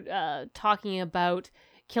they're talking about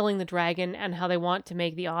killing the dragon and how they want to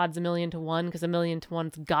make the odds 1,000,000 to 1 because 1,000,000 to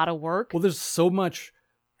 1's gotta work. Well, there's so much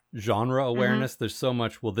genre awareness. There's so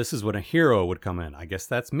much, well, this is when a hero would come in, I guess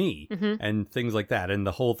that's me, and things like that. And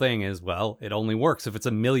the whole thing is, well, it only works if it's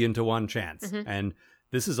 1,000,000 to 1 chance, and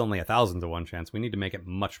this is only 1,000 to 1 chance. We need to make it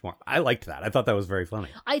much more. I liked that. I thought that was very funny.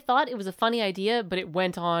 I thought it was a funny idea, but it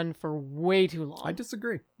went on for way too long. I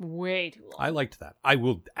disagree. Way too long. I liked that. I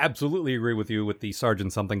will absolutely agree with you with the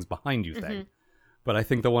Sergeant Something's behind you thing. But I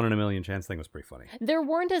think the 1 in a million chance thing was pretty funny. There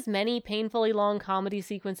weren't as many painfully long comedy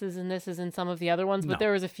sequences in this as in some of the other ones, but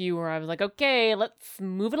there was a few where I was like, okay, let's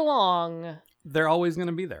move it along. They're always going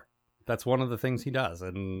to be there. That's one of the things he does.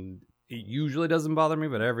 And it usually doesn't bother me,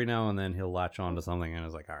 but every now and then he'll latch on to something and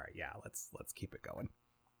it's like, all right, yeah, let's keep it going.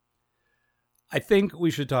 I think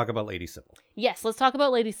we should talk about Lady Sybil. Yes, let's talk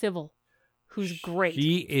about Lady Sybil, who's great.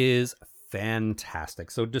 She is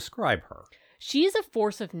fantastic. So describe her. She's a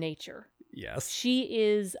force of nature. Yes. She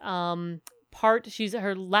is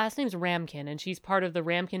her last name's Ramkin, and she's part of the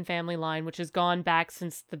Ramkin family line, which has gone back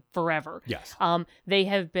since forever. Yes. They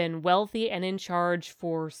have been wealthy and in charge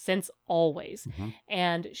since always.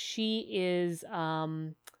 And she is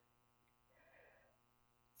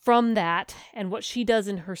from that, and what she does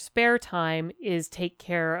in her spare time is take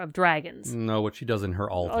care of dragons. No, what she does in her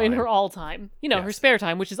all time. In her all time. Her spare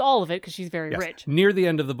time, which is all of it because she's very rich. Near the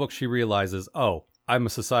end of the book, she realizes, I'm a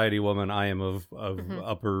society woman. I am of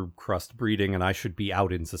upper crust breeding, and I should be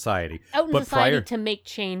out in society. To make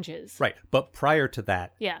changes. Right. But prior to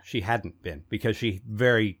that, she hadn't been, because she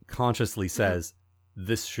very consciously says,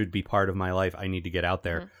 this should be part of my life. I need to get out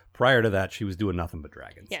there. Prior to that, she was doing nothing but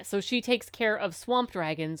dragons. Yeah, so she takes care of swamp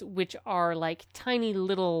dragons, which are like tiny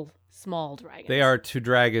little small dragons. They are to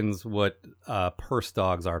dragons what purse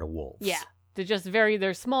dogs are to wolves. Yeah.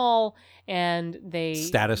 they're small, and they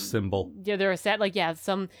status symbol. Yeah, they're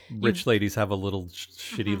some rich ladies have a little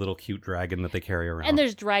shitty little cute dragon that they carry around. And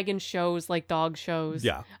there's dragon shows, like dog shows.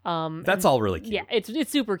 Yeah. That's all really cute. Yeah,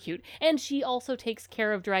 it's super cute. And she also takes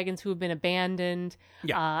care of dragons who have been abandoned.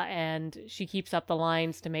 Yeah. And she keeps up the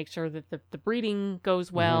lines to make sure that the breeding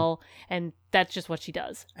goes well, and that's just what she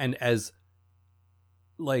does. And as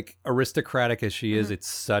like aristocratic as she is, it's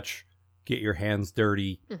such get your hands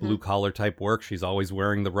dirty, blue collar type work. She's always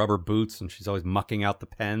wearing the rubber boots, and she's always mucking out the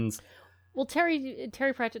pens. Well, Terry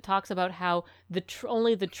Pratchett talks about how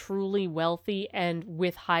only the truly wealthy and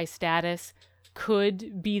with high status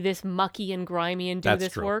could be this mucky and grimy and do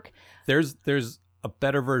this work. There's a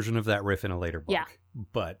better version of that riff in a later book. Yeah.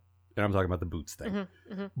 And I'm talking about the boots thing.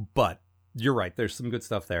 But you're right. There's some good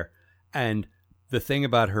stuff there. And the thing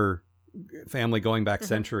about her family going back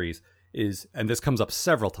centuries is, and this comes up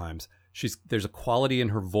several times, there's a quality in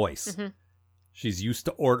her voice. She's used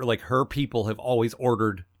to order, like her people have always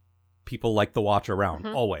ordered people like the Watch around,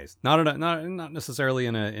 always. Not necessarily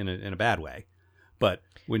in a bad way, but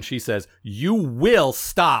when she says "you will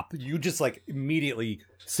stop," you just like immediately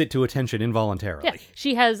sit to attention involuntarily. Yeah,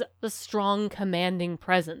 she has a strong, commanding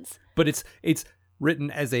presence. But it's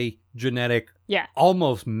written as a genetic,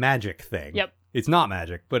 almost magic thing. Yep, it's not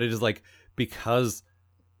magic, but it is like because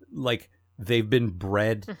like. They've been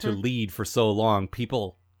bred to lead for so long,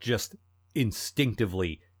 people just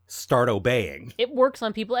instinctively start obeying. It works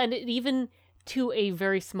on people, and it even, to a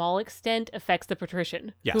very small extent, affects the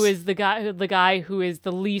patrician, yes. who is the guy who is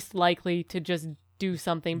the least likely to just do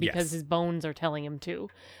something because his bones are telling him to.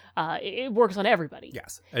 It works on everybody.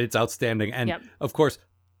 Yes, it's outstanding. And of course,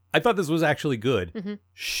 I thought this was actually good.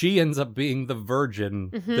 She ends up being the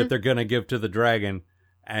virgin that they're going to give to the dragon,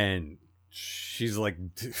 and she's like,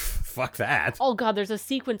 fuck that. Oh god, there's a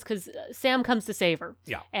sequence because Sam comes to save her.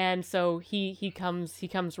 Yeah. And so he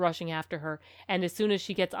comes rushing after her, and as soon as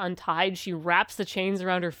she gets untied, she wraps the chains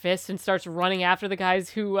around her fist and starts running after the guys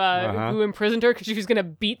who imprisoned her because she was going to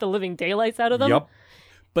beat the living daylights out of them. Yep.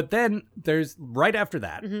 But then there's right after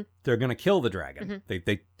that, they're going to kill the dragon.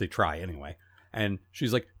 They try anyway. And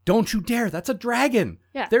she's like, "Don't you dare! That's a dragon.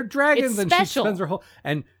 Yeah. They're dragons." It's and special. She spends her whole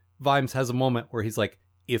and Vimes has a moment where he's like,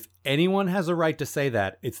 if anyone has a right to say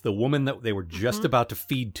that, it's the woman that they were just about to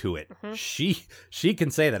feed to it. She can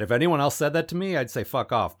say that. If anyone else said that to me, I'd say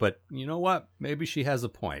fuck off. But you know what? Maybe she has a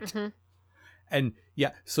point. And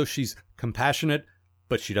yeah, so she's compassionate,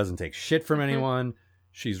 but she doesn't take shit from anyone.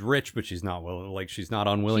 She's rich, but she's not she's not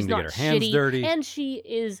unwilling to get her hands dirty. And she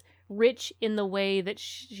is rich in the way that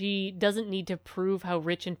she doesn't need to prove how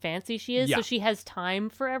rich and fancy she is. Yeah. So she has time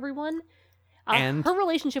for everyone. And her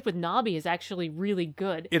relationship with Nobby is actually really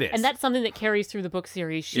good. It is. And that's something that carries through the book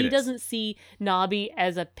series. She doesn't see Nobby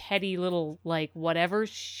as a petty little, whatever.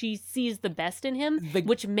 She sees the best in him,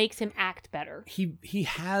 which makes him act better. She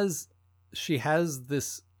has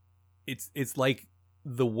this, it's like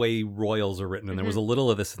the way royals are written, and there was a little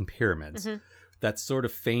of this in Pyramids. That sort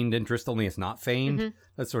of feigned interest, only it's not feigned.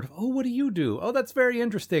 That's sort of, oh, what do you do? Oh, that's very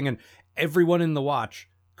interesting. And everyone in the Watch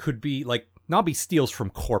could be like, Nobby steals from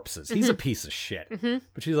corpses. He's a piece of shit.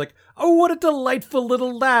 But she's like, oh, what a delightful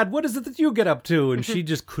little lad. What is it that you get up to? And she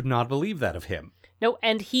just could not believe that of him. No,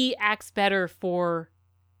 and he acts better for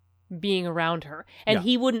being around her. And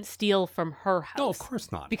he wouldn't steal from her house. No, of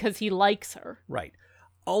course not. Because he likes her. Right.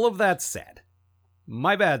 All of that said,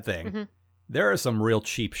 my bad thing, there are some real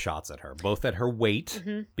cheap shots at her, both at her weight,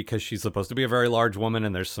 because she's supposed to be a very large woman,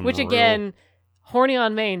 and there's some again... Horny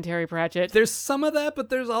on Maine, Terry Pratchett. There's some of that, but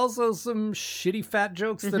there's also some shitty fat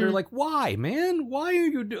jokes that are like, why, man? Why are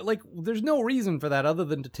you there's no reason for that other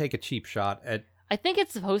than to take a cheap shot at... I think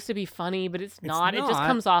it's supposed to be funny, but it's not. It just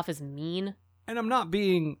comes off as mean. And I'm not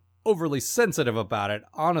being overly sensitive about it.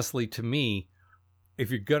 Honestly, to me, if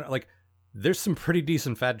you're gonna, there's some pretty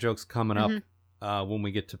decent fat jokes coming up when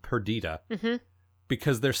we get to Perdita.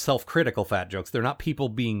 Because they're self-critical fat jokes. They're not people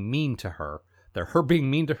being mean to her. They're her being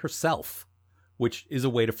mean to herself, which is a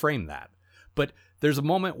way to frame that. But there's a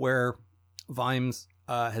moment where Vimes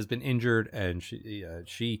has been injured, and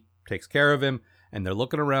she takes care of him, and they're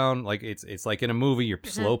looking around like it's like in a movie. You're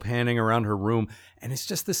slow panning around her room, and it's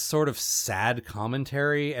just this sort of sad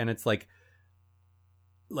commentary, and it's like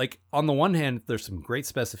on the one hand, there's some great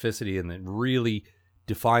specificity, and it really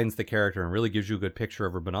defines the character and really gives you a good picture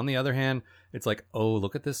of her. But on the other hand, it's like, oh,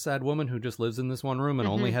 look at this sad woman who just lives in this one room and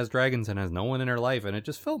only has dragons and has no one in her life, and it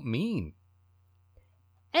just felt mean.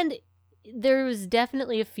 And there was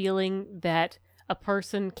definitely a feeling that a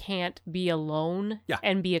person can't be alone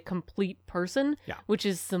and be a complete person, which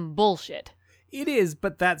is some bullshit. It is,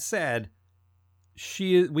 but that said,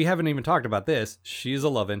 we haven't even talked about this. She is a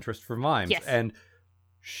love interest for Vimes. Yes. And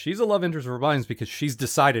she's a love interest for Vimes because she's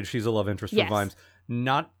decided she's a love interest for Vimes.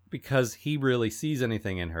 Not because he really sees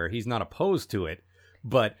anything in her. He's not opposed to it.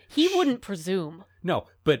 But he wouldn't presume. No,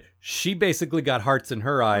 but she basically got hearts in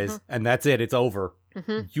her eyes, and that's it. It's over.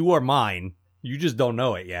 You are mine. You just don't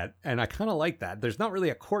know it yet. And I kind of like that. There's not really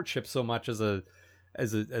a courtship so much as a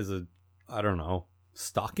I don't know,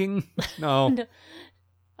 stalking? No.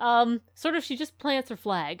 Sort of, she just plants her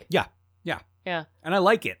flag. Yeah. And I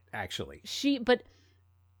like it, actually. But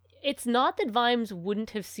it's not that Vimes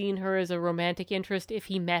wouldn't have seen her as a romantic interest if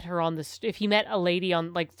he met her if he met a lady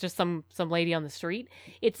on, like, just some lady on the street.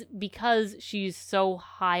 It's because she's so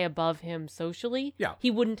high above him socially. Yeah.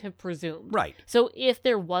 He wouldn't have presumed. Right. So if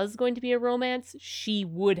there was going to be a romance, she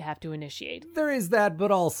would have to initiate. There is that,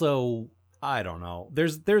 but also, I don't know.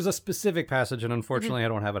 There's a specific passage, and unfortunately I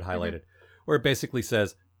don't have it highlighted, where it basically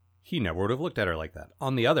says, he never would have looked at her like that.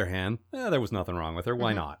 On the other hand, there was nothing wrong with her.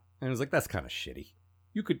 Why not? And it was like, that's kind of shitty.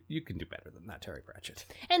 You can do better than that, Terry Pratchett.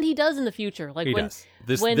 And he does in the future. Like, he does.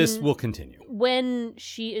 This will continue. When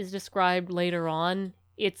she is described later on,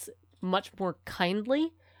 it's much more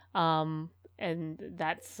kindly, and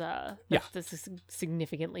that's this is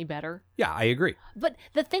significantly better. Yeah, I agree. But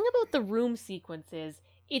the thing about the room sequence is,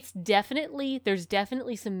 there's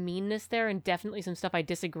definitely some meanness there, and definitely some stuff I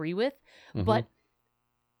disagree with, but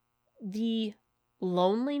the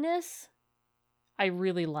loneliness I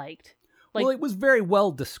really liked. Like, well, it was very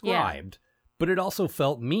well described, but it also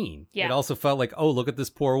felt mean. Yeah. It also felt like, oh, look at this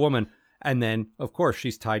poor woman. And then, of course,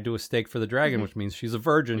 she's tied to a stake for the dragon, which means she's a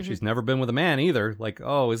virgin. She's never been with a man either. Like,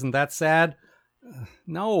 oh, isn't that sad?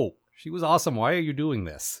 No, she was awesome. Why are you doing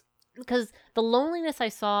this? Because the loneliness I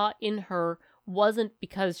saw in her wasn't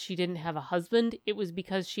because she didn't have a husband. It was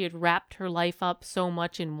because she had wrapped her life up so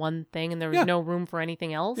much in one thing and there was no room for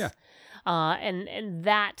anything else. Yeah. And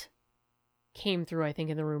that came through, I think,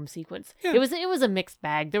 in the room sequence. Yeah. It was a mixed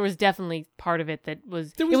bag. There was definitely part of it that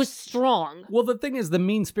was strong. Well, the thing is, the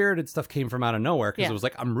mean-spirited stuff came from out of nowhere, because it was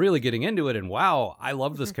like, I'm really getting into it, and wow, I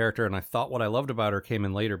love this character, and I thought what I loved about her came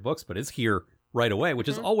in later books, but it's here right away, which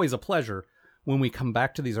is always a pleasure when we come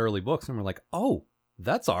back to these early books, and we're like, oh,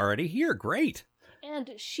 that's already here, great.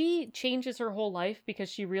 And she changes her whole life because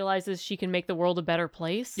she realizes she can make the world a better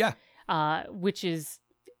place. Yeah. Which is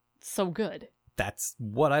so good. That's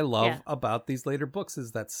what I love about these later books,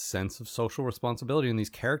 is that sense of social responsibility and these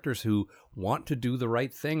characters who want to do the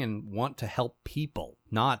right thing and want to help people,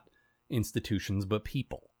 not institutions, but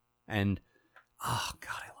people. And, oh,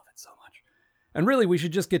 God, I love it so much. And really, we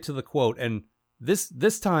should just get to the quote. And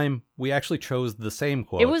this time, we actually chose the same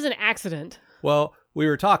quote. It was an accident. Well, we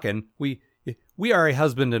were talking. We are a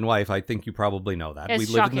husband and wife. I think you probably know that.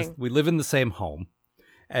 It's shocking. We live in the same home.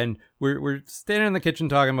 And we're standing in the kitchen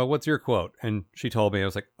talking about, what's your quote? And she told me. I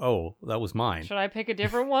was like, oh, that was mine. Should I pick a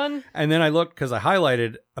different one? And then I looked, because I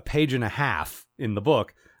highlighted a page and a half in the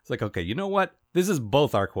book. It's like, okay, you know what? This is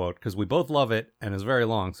both our quote, because we both love it, and it's very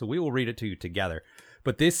long, so we will read it to you together.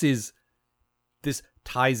 But this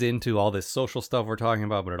ties into all this social stuff we're talking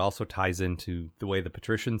about, but it also ties into the way the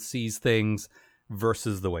patrician sees things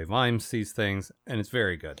versus the way Vimes sees things, and it's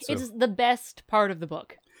very good. So, it's the best part of the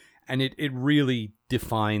book. And it really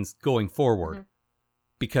defines going forward,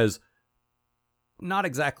 because not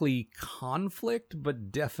exactly conflict,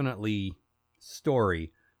 but definitely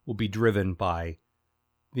story will be driven by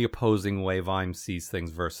the opposing way Vimes sees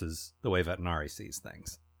things versus the way Vetinari sees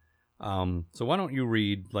things. So why don't you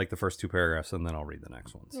read like the first two paragraphs, and then I'll read the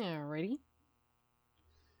next ones. Alrighty.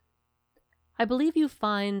 I believe you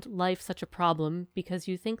find life such a problem because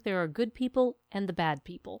you think there are good people and the bad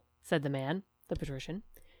people, said the man, the patrician.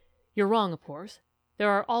 You're wrong, of course. There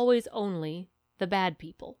are always only the bad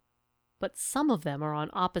people, but some of them are on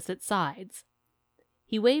opposite sides.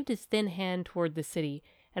 He waved his thin hand toward the city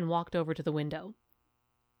and walked over to the window.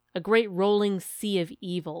 A great rolling sea of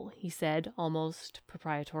evil, he said, almost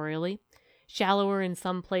proprietorially. Shallower in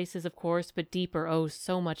some places, of course, but deeper, oh,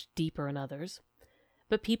 so much deeper in others.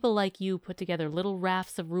 But people like you put together little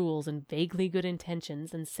rafts of rules and vaguely good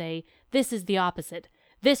intentions and say, this is the opposite.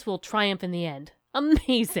 This will triumph in the end.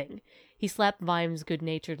 Amazing! He slapped Vimes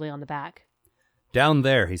good-naturedly on the back. Down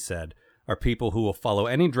there, he said, are people who will follow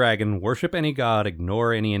any dragon, worship any god,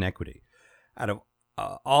 ignore any inequity.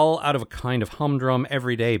 All out of a kind of humdrum,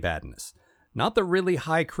 everyday badness. Not the really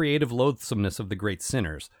high creative loathsomeness of the great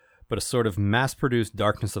sinners, but a sort of mass-produced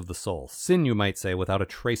darkness of the soul. Sin, you might say, without a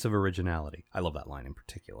trace of originality. I love that line in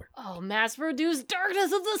particular. Oh, mass-produced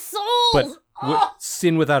darkness of the soul! But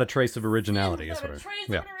sin without a trace of originality is what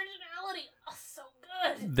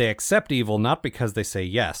They accept evil not because they say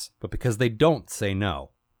yes, but because they don't say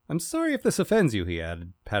no. I'm sorry if this offends you, he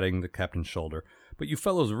added, patting the captain's shoulder, but you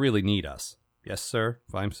fellows really need us. Yes, sir,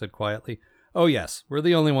 Vimes said quietly. Oh, yes, we're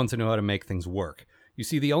the only ones who know how to make things work. You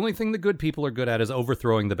see, the only thing the good people are good at is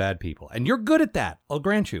overthrowing the bad people. And you're good at that, I'll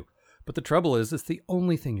grant you. But the trouble is, it's the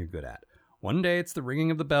only thing you're good at. One day it's the ringing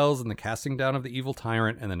of the bells and the casting down of the evil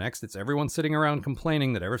tyrant, and the next it's everyone sitting around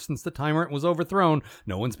complaining that ever since the tyrant was overthrown,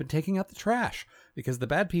 no one's been taking out the trash. Because the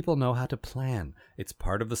bad people know how to plan. It's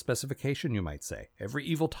part of the specification, you might say. Every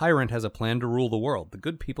evil tyrant has a plan to rule the world. The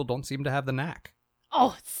good people don't seem to have the knack.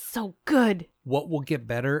 Oh, it's so good. What will get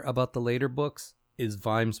better about the later books is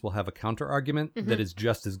Vimes will have a counter-argument that is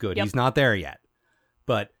just as good. Yep. He's not there yet.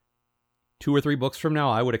 But 2 or 3 books from now,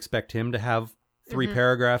 I would expect him to have 3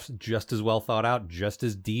 paragraphs just as well thought out, just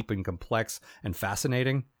as deep and complex and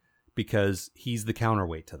fascinating, because he's the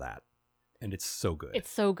counterweight to that. And it's so good.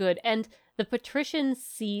 It's so good. And the patrician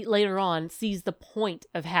later on sees the point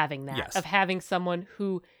of having that, Yes. of having someone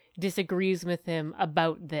who disagrees with him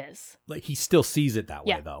about this. Like, he still sees it that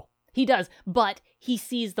way, though. He does, but he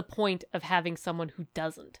sees the point of having someone who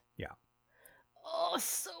doesn't. Yeah. Oh,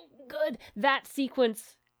 so good. That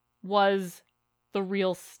sequence was the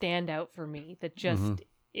real standout for me. That just,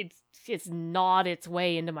 it's gnawed its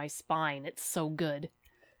way into my spine. It's so good.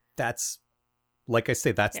 That's, like I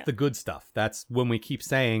say, that's the good stuff. That's when we keep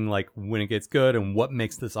saying, like, when it gets good and what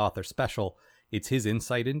makes this author special. It's his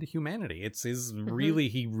insight into humanity. It's his really,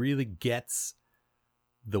 he really gets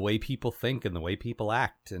the way people think and the way people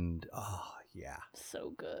act. And, oh, yeah.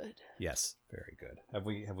 So good. Yes, very good. Have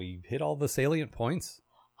we hit all the salient points?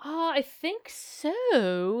 I think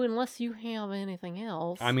so, unless you have anything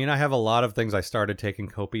else. I mean, I have a lot of things. I started taking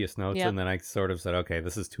copious notes, and then I sort of said, okay,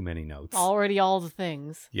 this is too many notes. Already all the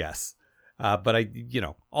things. Yes. But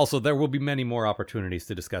also there will be many more opportunities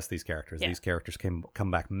to discuss these characters. Yeah. These characters can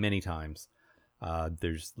come back many times.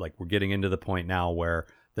 There's, like, we're getting into the point now where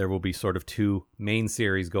there will be sort of 2 main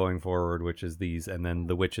series going forward, which is these, and then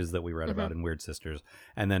the witches that we read about in Weird Sisters,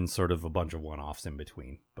 and then sort of a bunch of one-offs in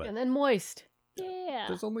between. But and then Moist. Yeah.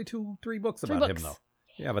 There's only 3 books about him, though.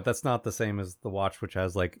 Yeah, but that's not the same as The Watch, which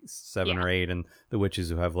has like 7 or 8, and the Witches,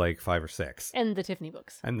 who have like 5 or 6. And the Tiffany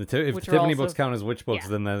books. And if the Tiffany books count as witch books,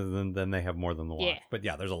 then they have more than The Watch. Yeah. But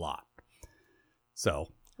yeah, there's a lot. So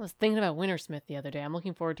I was thinking about Wintersmith the other day. I'm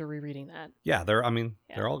looking forward to rereading that. Yeah, they're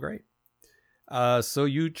all great. So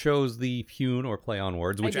you chose the Pune or Play on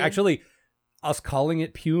Words, which actually, us calling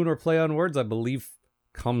it Pune or Play on Words, I believe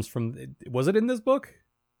comes from, was it in this book?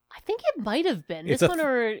 I think it might have been. It's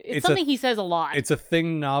something he says a lot. It's a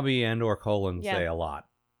thing Nobby and or Colin say a lot.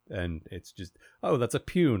 And it's just, oh, that's a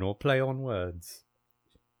Pune or Play on Words.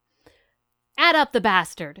 Add up the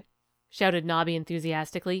bastard, shouted Nobby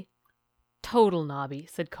enthusiastically. Total, Nobby,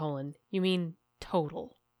 said Colin. You mean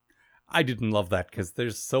total. I didn't love that because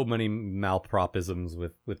there's so many malpropisms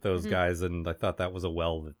with those guys, and I thought that was a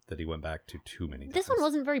well that he went back to too many times. This one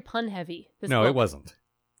wasn't very pun heavy. No, it wasn't.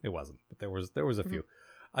 It wasn't. But there was a few.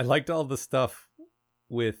 I liked all the stuff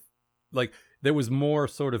with, like, there was more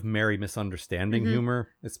sort of merry misunderstanding humor,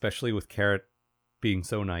 especially with Carrot being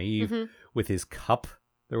so naive. With his cup,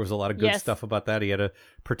 there was a lot of good stuff about that. He had a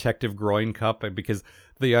protective groin cup, because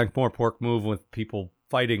the Ankh-Morpork move with people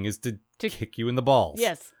fighting is to kick you in the balls.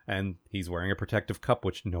 Yes. And he's wearing a protective cup,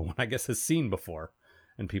 which no one, I guess, has seen before.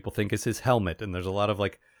 And people think is his helmet. And there's a lot of,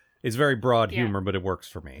 like, it's very broad humor, but it works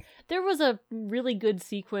for me. There was a really good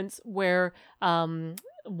sequence where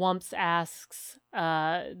Wumps asks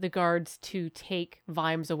the guards to take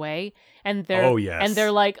Vimes away, and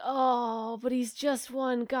they're like, "Oh, but he's just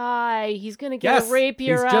one guy. He's gonna get a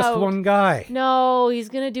rapier out. He's just one guy. No, he's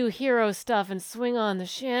gonna do hero stuff and swing on the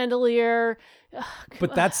chandelier."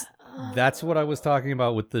 But that's what I was talking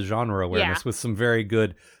about with the genre awareness, with some very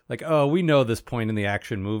good, like, oh, we know this point in the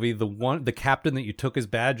action movie. The captain that you took his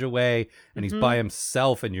badge away, and he's by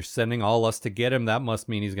himself, and you're sending all us to get him. That must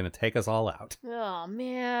mean he's going to take us all out. Oh,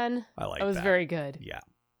 man. I like that. Was very good. Yeah.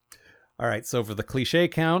 All right, so for the cliche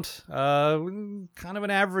count, kind of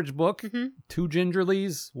an average book. 2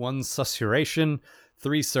 gingerlies, 1 susurration,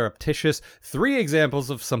 3 surreptitious, 3 examples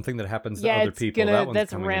of something that happens to other people.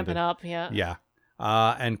 That's ramping up, Yeah.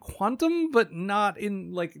 And quantum, but not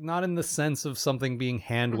in the sense of something being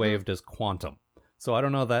hand waved as quantum. So I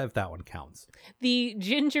don't know if that one counts. The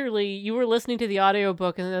gingerly, you were listening to the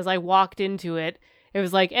audiobook, and as I walked into it, it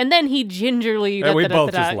was like, and then he gingerly. And we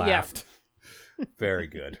both just laughed. Yeah. Very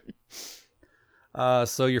good.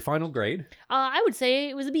 So your final grade? I would say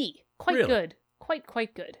it was a B. Quite good.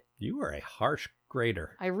 Quite good. You are a harsh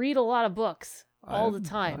grader. I read a lot of books all the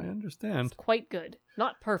time. I understand. It's quite good.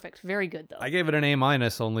 Not perfect. Very good, though. I gave it an A-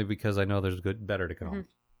 only because I know there's better to come.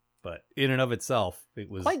 But in and of itself, it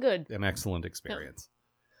was quite good. An excellent experience.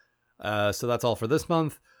 So that's all for this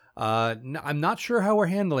month. I'm not sure how we're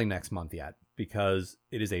handling next month yet because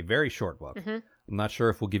it is a very short book. Mm-hmm. I'm not sure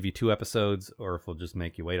if we'll give you 2 episodes or if we'll just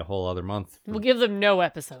make you wait a whole other month. We'll give them no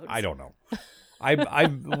episodes. I don't know.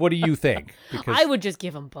 What do you think? Because, I would just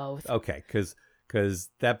give them both. Okay, because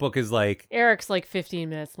that book is like... Eric's like 15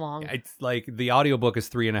 minutes long. It's like the audiobook is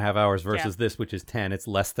 3.5 hours versus this, which is 10. It's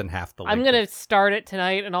less than half the length. I'm going to start it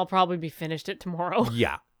tonight and I'll probably be finished it tomorrow.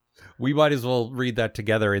 Yeah. We might as well read that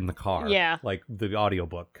together in the car. Yeah. Like the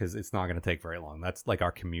audiobook, because it's not going to take very long. That's like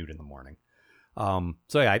our commute in the morning. So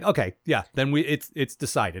yeah, okay. Yeah. Then it's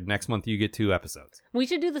decided. Next month you get 2 episodes. We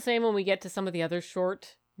should do the same when we get to some of the other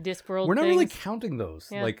short Discworld We're not things. really counting those.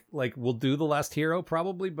 Yeah. Like we'll do The Last Hero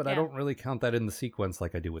probably, but I don't really count that in the sequence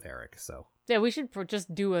like I do with Eric. So yeah, we should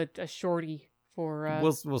just do a shorty for.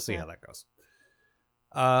 We'll see how that goes.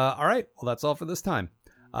 All right. Well, that's all for this time.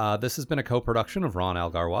 This has been a co-production of Ron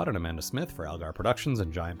Algar-Watt and Amanda Smith for Algar Productions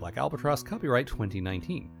and Giant Black Albatross, copyright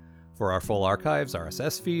 2019. For our full archives,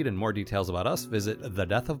 RSS feed, and more details about us, visit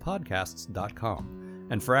thedeathofpodcasts.com.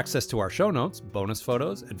 And for access to our show notes, bonus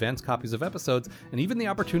photos, advanced copies of episodes, and even the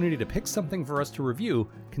opportunity to pick something for us to review,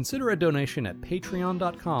 consider a donation at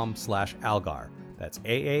patreon.com/Algar. That's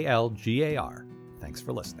AALGAR. Thanks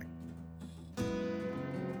for listening.